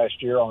this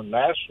last year on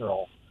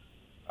national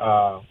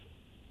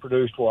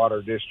produced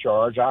water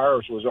discharge.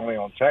 Ours was only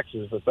on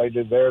Texas, but they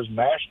did theirs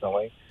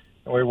nationally.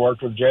 And we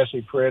worked with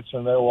Jesse Pritz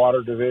and their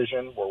water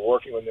division. We're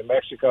working with New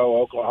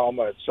Mexico,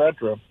 Oklahoma, et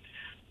cetera.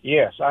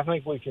 Yes, I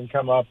think we can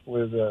come up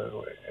with,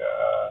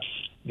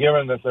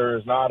 given that there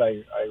is not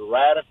a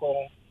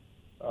radical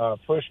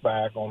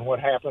pushback on what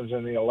happens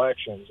in the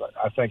elections,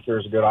 I think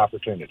there's a good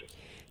opportunity.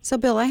 So,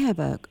 Bill, I have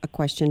a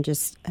question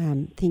just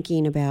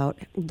thinking about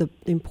the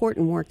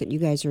important work that you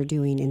guys are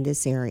doing in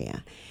this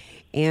area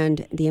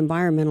and the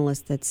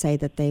environmentalists that say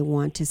that they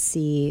want to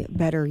see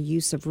better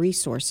use of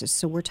resources.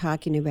 So we're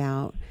talking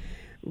about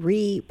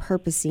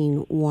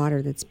repurposing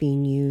water that's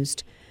being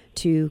used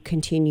to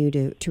continue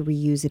to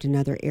reuse it in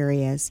other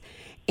areas.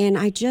 And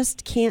I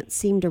just can't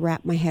seem to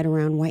wrap my head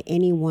around why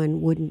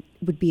anyone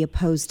would be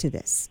opposed to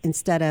this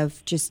instead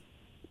of just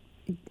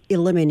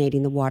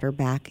eliminating the water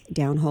back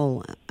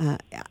downhole.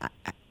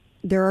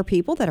 There are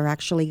people that are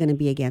actually going to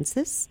be against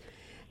this.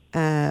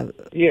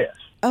 Yes.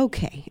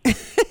 Okay.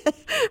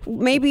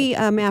 Maybe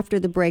after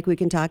the break we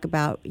can talk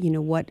about,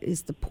 what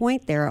is the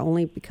point there,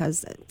 only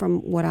because from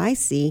what I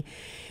see,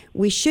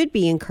 we should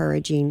be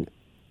encouraging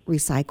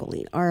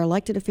recycling. Our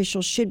elected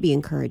officials should be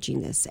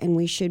encouraging this, and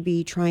we should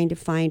be trying to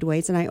find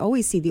ways. And I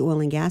always see the oil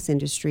and gas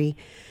industry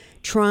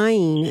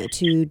trying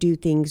to do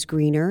things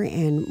greener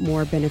and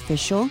more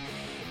beneficial.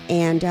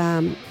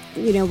 And,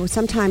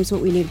 sometimes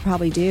what we need to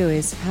probably do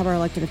is have our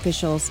elected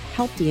officials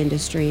help the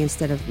industry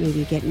instead of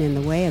maybe getting in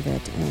the way of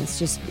it. It's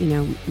just,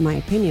 my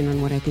opinion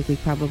on what I think we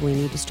probably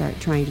need to start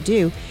trying to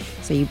do.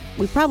 So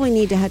we probably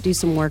need to do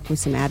some work with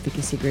some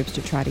advocacy groups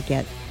to try to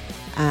get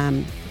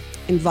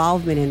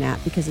involvement in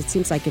that, because it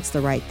seems like it's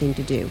the right thing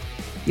to do.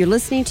 You're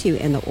listening to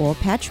In the Oil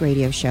Patch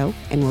Radio Show,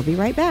 and we'll be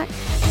right back.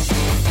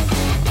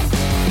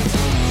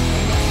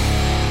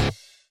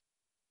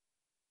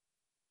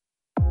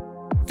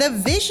 The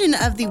vision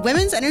of the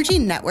Women's Energy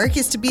Network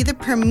is to be the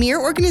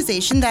premier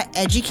organization that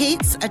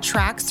educates,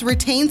 attracts,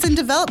 retains, and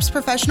develops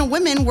professional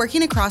women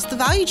working across the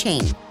value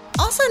chain.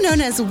 Also known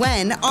as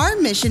WEN, our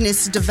mission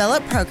is to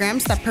develop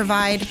programs that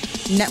provide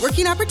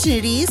networking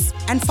opportunities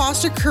and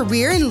foster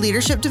career and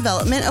leadership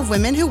development of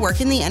women who work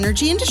in the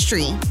energy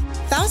industry.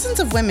 Thousands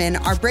of women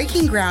are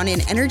breaking ground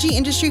in energy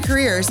industry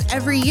careers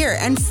every year,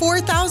 and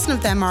 4,000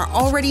 of them are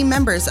already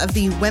members of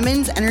the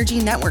Women's Energy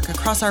Network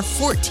across our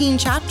 14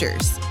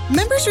 chapters.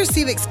 Members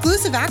receive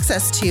exclusive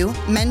access to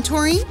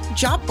mentoring,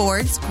 job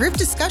boards, group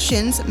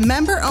discussions,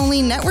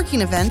 member-only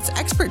networking events,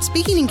 expert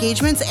speaking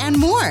engagements, and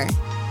more.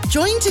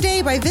 Join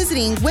today by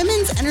visiting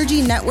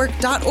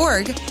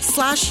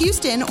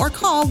women'senergynetwork.org/Houston or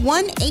call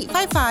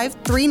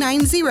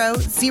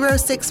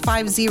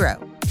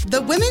 1-855-390-0650.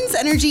 The Women's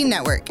Energy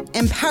Network,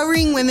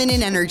 empowering women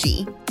in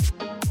energy.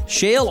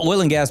 Shale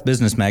Oil and Gas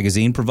Business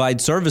Magazine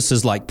provides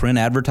services like print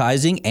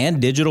advertising and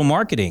digital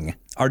marketing.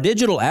 Our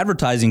digital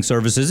advertising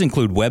services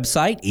include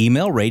website,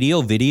 email,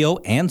 radio, video,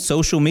 and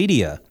social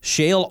media.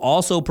 Shale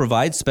also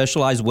provides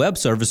specialized web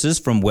services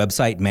from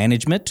website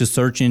management to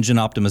search engine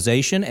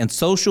optimization and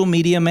social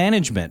media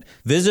management.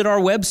 Visit our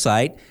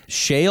website,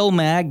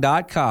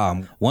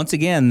 shalemag.com. Once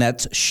again,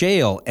 that's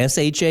Shale,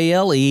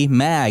 S-H-A-L-E,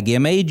 mag,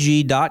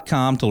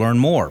 M-A-G.com to learn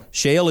more.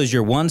 Shale is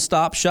your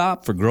one-stop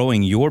shop for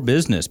growing your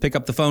business. Pick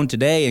up the phone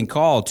today and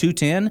call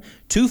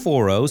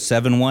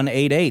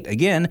 210-240-7188.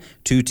 Again,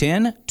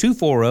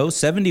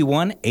 210-240-7188.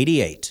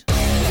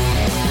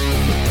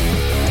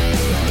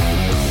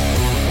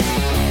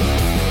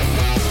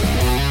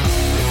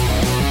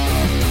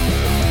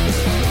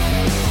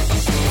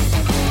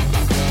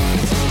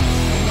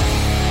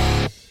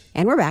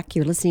 And we're back.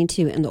 You're listening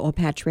to In the Oil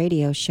Patch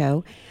Radio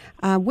Show.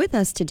 With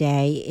us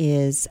today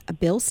is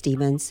Bill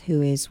Stevens,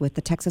 who is with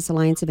the Texas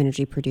Alliance of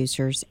Energy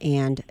Producers,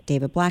 and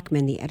David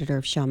Blackman, the editor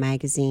of Shale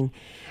Magazine.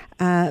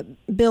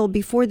 Bill,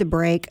 before the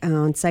break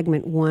on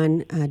segment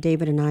one,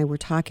 David and I were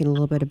talking a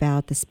little bit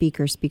about the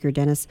Speaker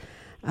Dennis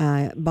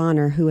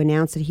Bonner, who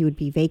announced that he would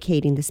be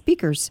vacating the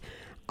Speaker's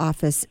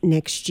office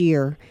next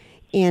year.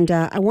 And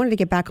I wanted to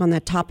get back on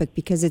that topic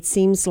because it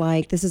seems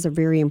like this is a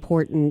very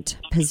important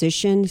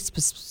position,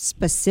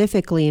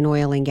 specifically in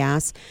oil and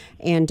gas.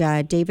 And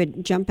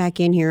David, jump back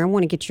in here. I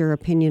want to get your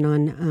opinion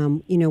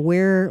on,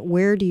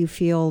 where do you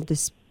feel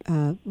this?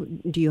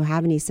 Do you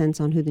have any sense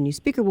on who the new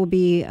speaker will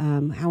be?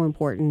 How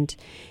important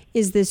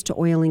is this to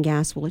oil and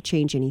gas? Will it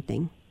change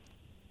anything?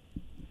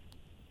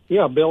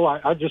 Yeah, Bill,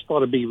 I just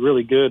thought it'd be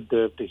really good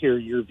to hear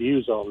your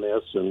views on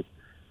this and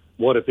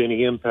what, if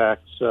any,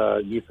 impacts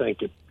you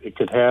think it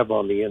could have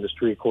on the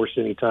industry. Of course,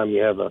 anytime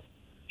you have a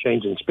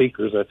change in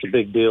speakers, that's a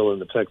big deal in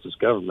the Texas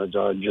government.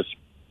 I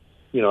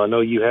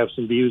know you have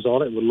some views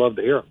on it and would love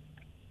to hear them.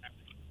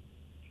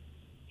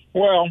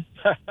 Well,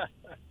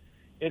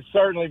 it's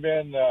certainly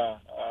been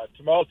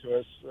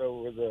tumultuous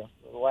with the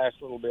last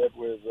little bit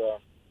with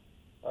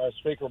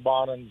Speaker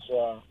Bonnen's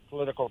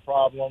political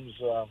problems.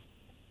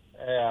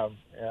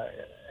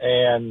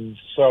 And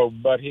so,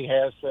 but he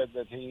has said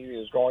that he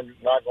is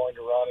not going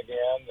to run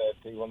again, that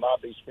he will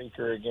not be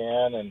speaker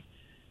again,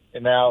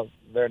 and now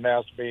there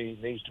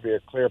needs to be a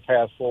clear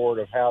path forward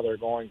of how they're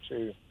going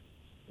to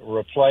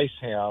replace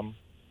him.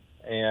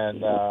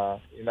 And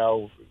the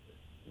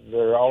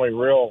only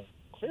real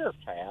clear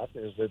path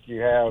is that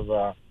you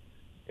have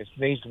it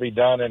needs to be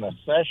done in a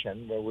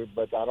session,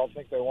 but I don't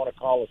think they want to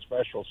call a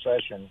special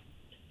session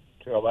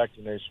to elect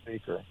a new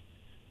speaker.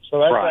 So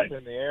that's right up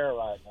in the air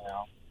right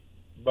now.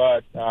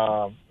 But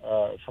from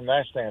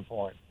that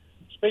standpoint,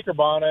 Speaker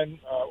Bonnen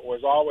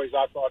was always,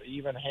 I thought,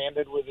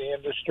 even-handed with the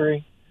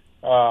industry.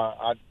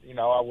 I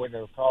wouldn't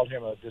have called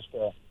him just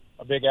a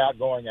big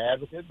outgoing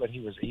advocate, but he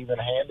was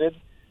even-handed.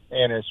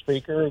 And as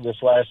Speaker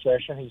this last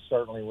session, he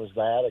certainly was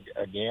that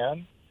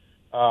again.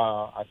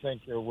 I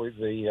think the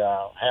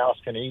House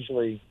can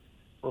easily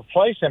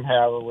replace him,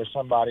 however, with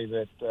somebody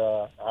that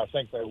I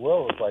think they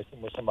will replace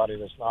him with somebody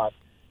that's not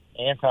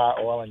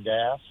anti-oil and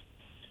gas.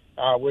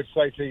 I would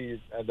say to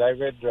you,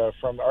 David,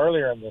 from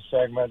earlier in the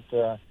segment,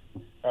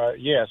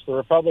 yes, the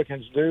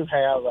Republicans do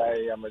have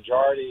a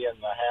majority in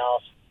the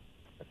House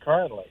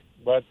currently,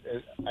 but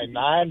a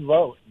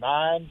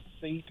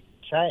 9-seat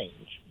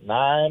change,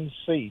 9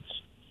 seats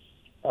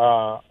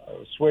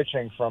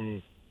switching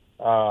from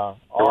R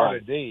to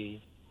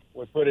D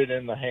would put it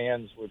in the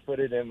hands of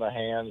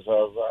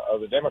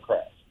the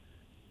Democrats,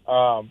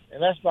 and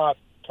that's not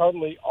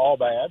totally all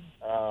bad.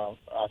 I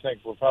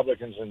think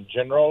Republicans in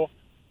general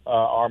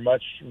are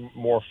much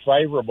more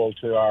favorable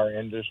to our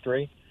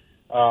industry.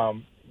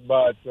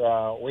 But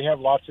we have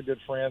lots of good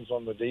friends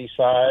on the D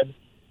side,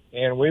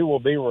 and we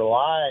will be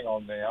relying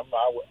on them.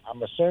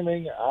 I'm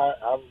assuming,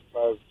 I'm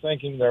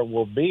thinking there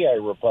will be a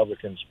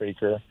Republican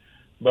speaker,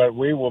 but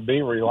we will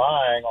be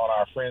relying on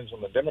our friends on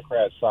the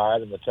Democrat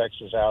side in the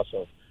Texas House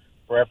of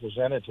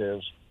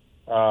Representatives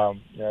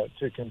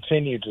to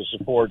continue to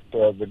support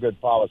the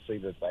good policy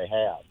that they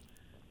have.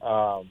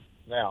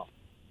 Now,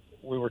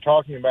 we were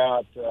talking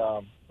about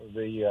the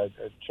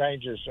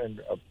changes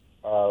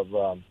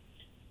of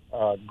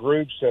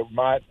groups that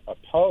might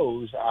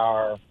oppose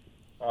our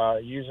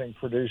using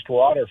produced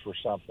water for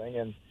something.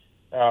 And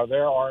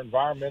there are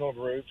environmental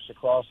groups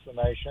across the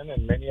nation,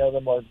 and many of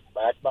them are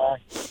backed by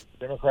the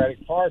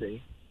Democratic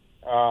Party,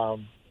 that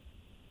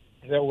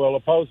will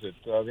oppose it.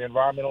 The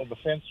Environmental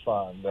Defense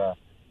Fund, the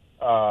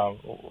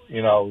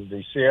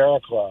Sierra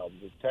Club,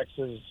 the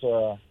Texas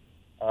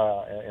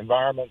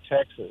Environment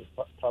Texas,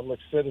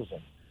 Public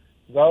Citizen.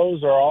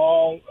 Those are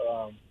all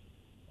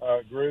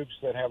groups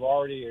that have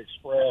already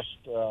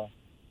expressed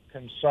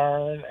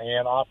concern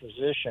and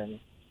opposition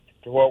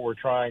to what we're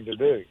trying to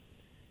do.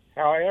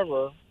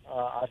 However,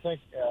 I think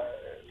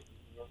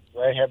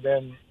they have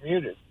been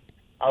muted.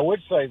 I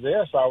would say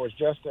this. I was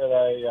just at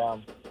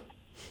a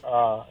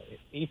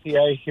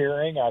EPA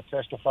hearing. I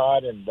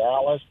testified in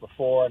Dallas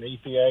before an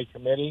EPA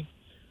committee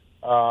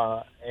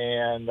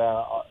and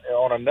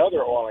on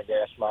another oil and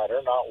gas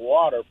matter, not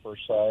water per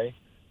se,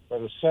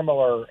 but a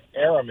similar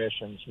air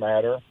emissions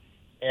matter.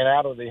 And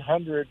out of the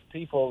 100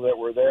 people that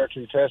were there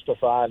to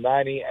testify,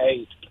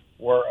 98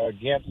 were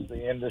against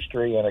the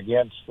industry and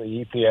against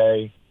the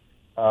EPA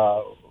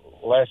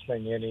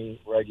lessening any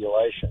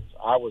regulations.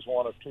 I was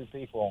one of two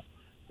people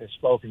that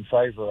spoke in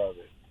favor of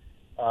it.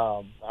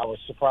 I was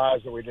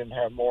surprised that we didn't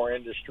have more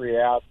industry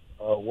out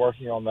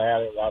working on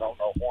that. I don't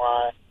know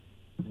why.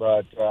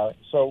 But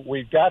so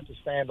we've got to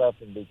stand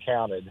up and be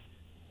counted.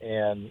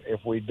 And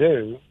if we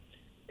do,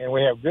 and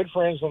we have good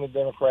friends on the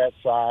Democrat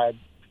side,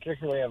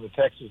 particularly in the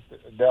Texas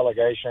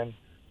delegation,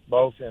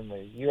 both in the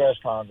U.S.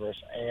 Congress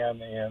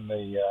and in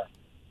the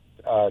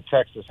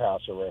Texas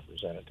House of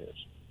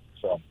Representatives.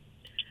 So,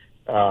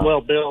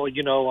 well, Bill,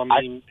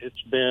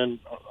 it's been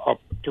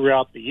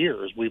throughout the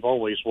years. We've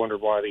always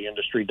wondered why the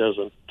industry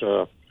doesn't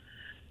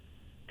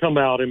come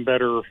out in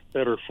better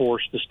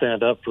force to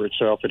stand up for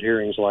itself at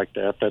hearings like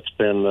that. That's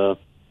been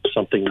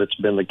something that's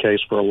been the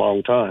case for a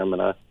long time,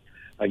 and I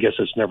guess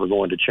it's never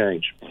going to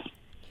change.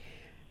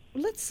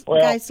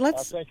 I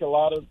think a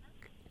lot of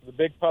the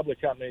big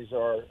public companies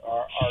are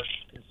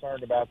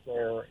concerned about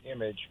their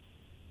image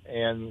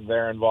and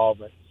their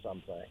involvement in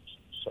some things.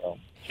 So,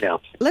 yeah.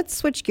 Let's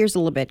switch gears a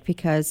little bit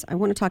because I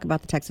want to talk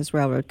about the Texas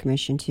Railroad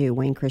Commission too.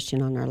 Wayne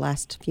Christian, on our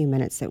last few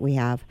minutes that we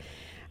have,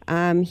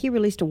 he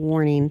released a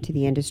warning to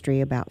the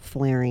industry about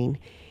flaring.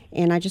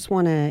 And I just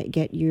want to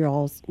get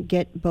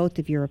both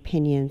of your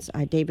opinions.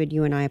 David,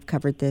 you and I have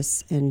covered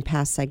this in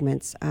past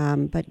segments,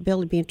 but Bill,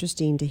 it'd be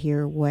interesting to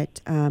hear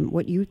what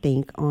you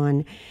think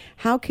on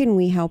how can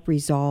we help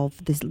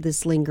resolve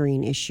this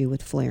lingering issue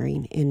with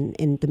flaring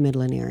in the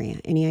Midland area.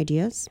 Any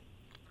ideas?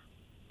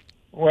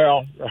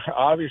 Well,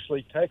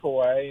 obviously,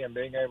 takeaway and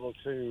being able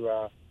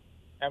to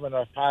have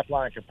enough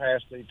pipeline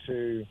capacity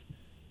to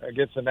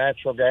get the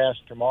natural gas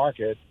to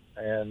market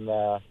and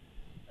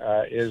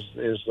is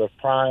of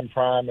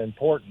prime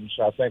importance.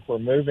 I think we're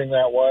moving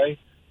that way,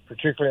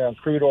 particularly on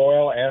crude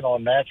oil and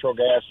on natural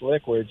gas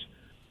liquids.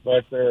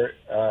 But there,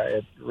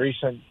 at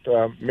recent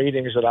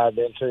meetings that I've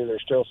been to, there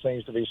still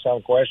seems to be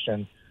some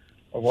question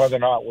of whether or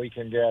not we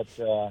can get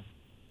enough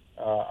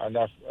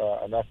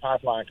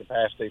pipeline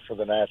capacity for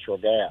the natural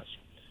gas.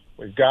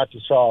 We've got to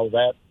solve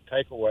that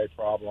takeaway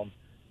problem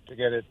to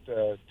get it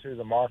to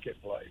the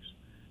marketplace.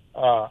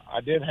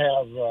 I did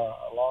have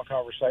a long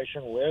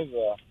conversation with,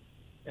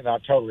 and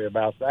not totally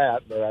about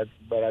that, but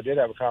I did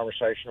have a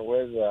conversation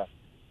with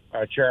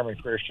Chairman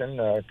Christian,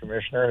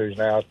 Commissioner, who's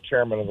now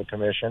Chairman of the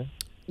Commission.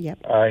 Yep.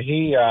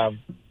 He's not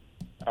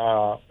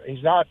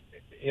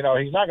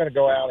going to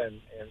go out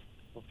and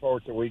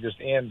report that we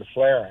just end the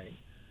flaring,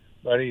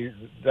 but he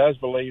does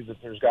believe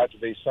that there's got to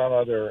be some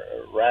other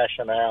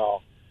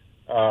rationale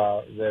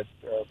that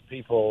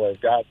people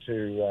have got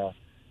to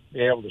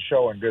be able to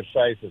show in good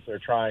faith that they're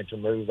trying to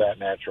move that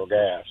natural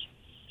gas.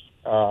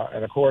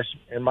 And, of course,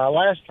 in my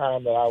last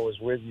time that I was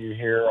with you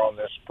here on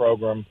this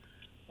program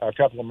a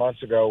couple of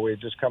months ago, we had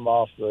just come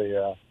off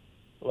the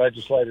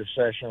legislative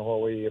session where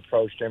we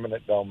approached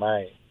eminent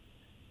domain.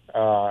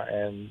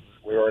 And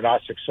we were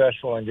not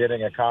successful in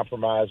getting a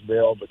compromise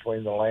bill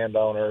between the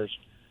landowners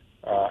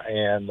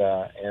and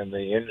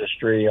the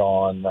industry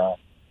on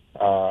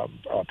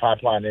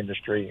pipeline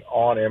industry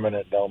on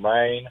eminent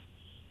domain.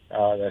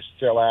 That's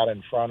still out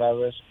in front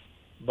of us.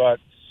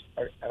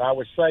 And I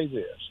would say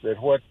this, that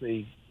what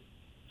the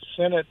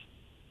Senate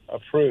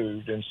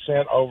approved and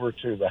sent over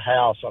to the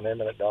House on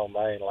eminent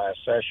domain last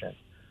session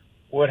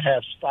would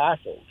have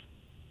stifled,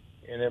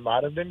 and it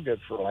might have been good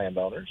for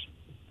landowners,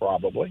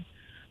 probably,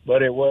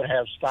 but it would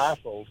have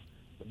stifled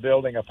the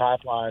building of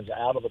pipelines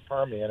out of the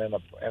Permian and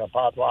a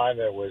pipeline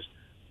that was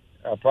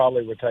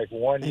probably would take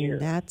 1 year.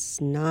 And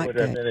that's not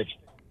good.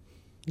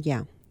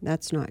 Yeah,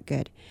 that's not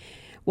good.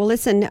 Well,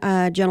 listen,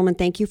 gentlemen,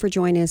 thank you for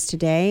joining us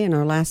today in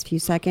our last few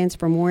seconds.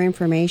 For more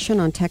information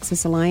on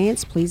Texas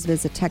Alliance, please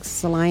visit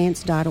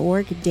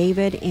texasalliance.org.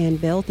 David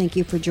and Bill, thank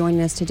you for joining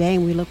us today,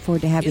 and we look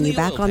forward to having you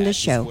back on this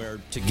show.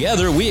 Where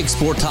together we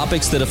explore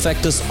topics that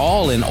affect us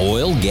all in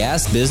oil,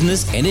 gas,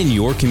 business, and in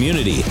your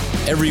community.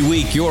 Every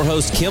week, your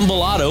host, Kim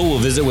Bellotto, will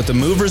visit with the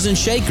movers and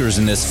shakers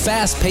in this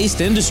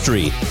fast-paced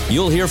industry.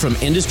 You'll hear from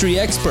industry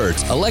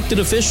experts, elected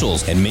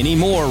officials, and many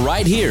more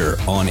right here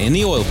on In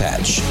the Oil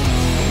Patch.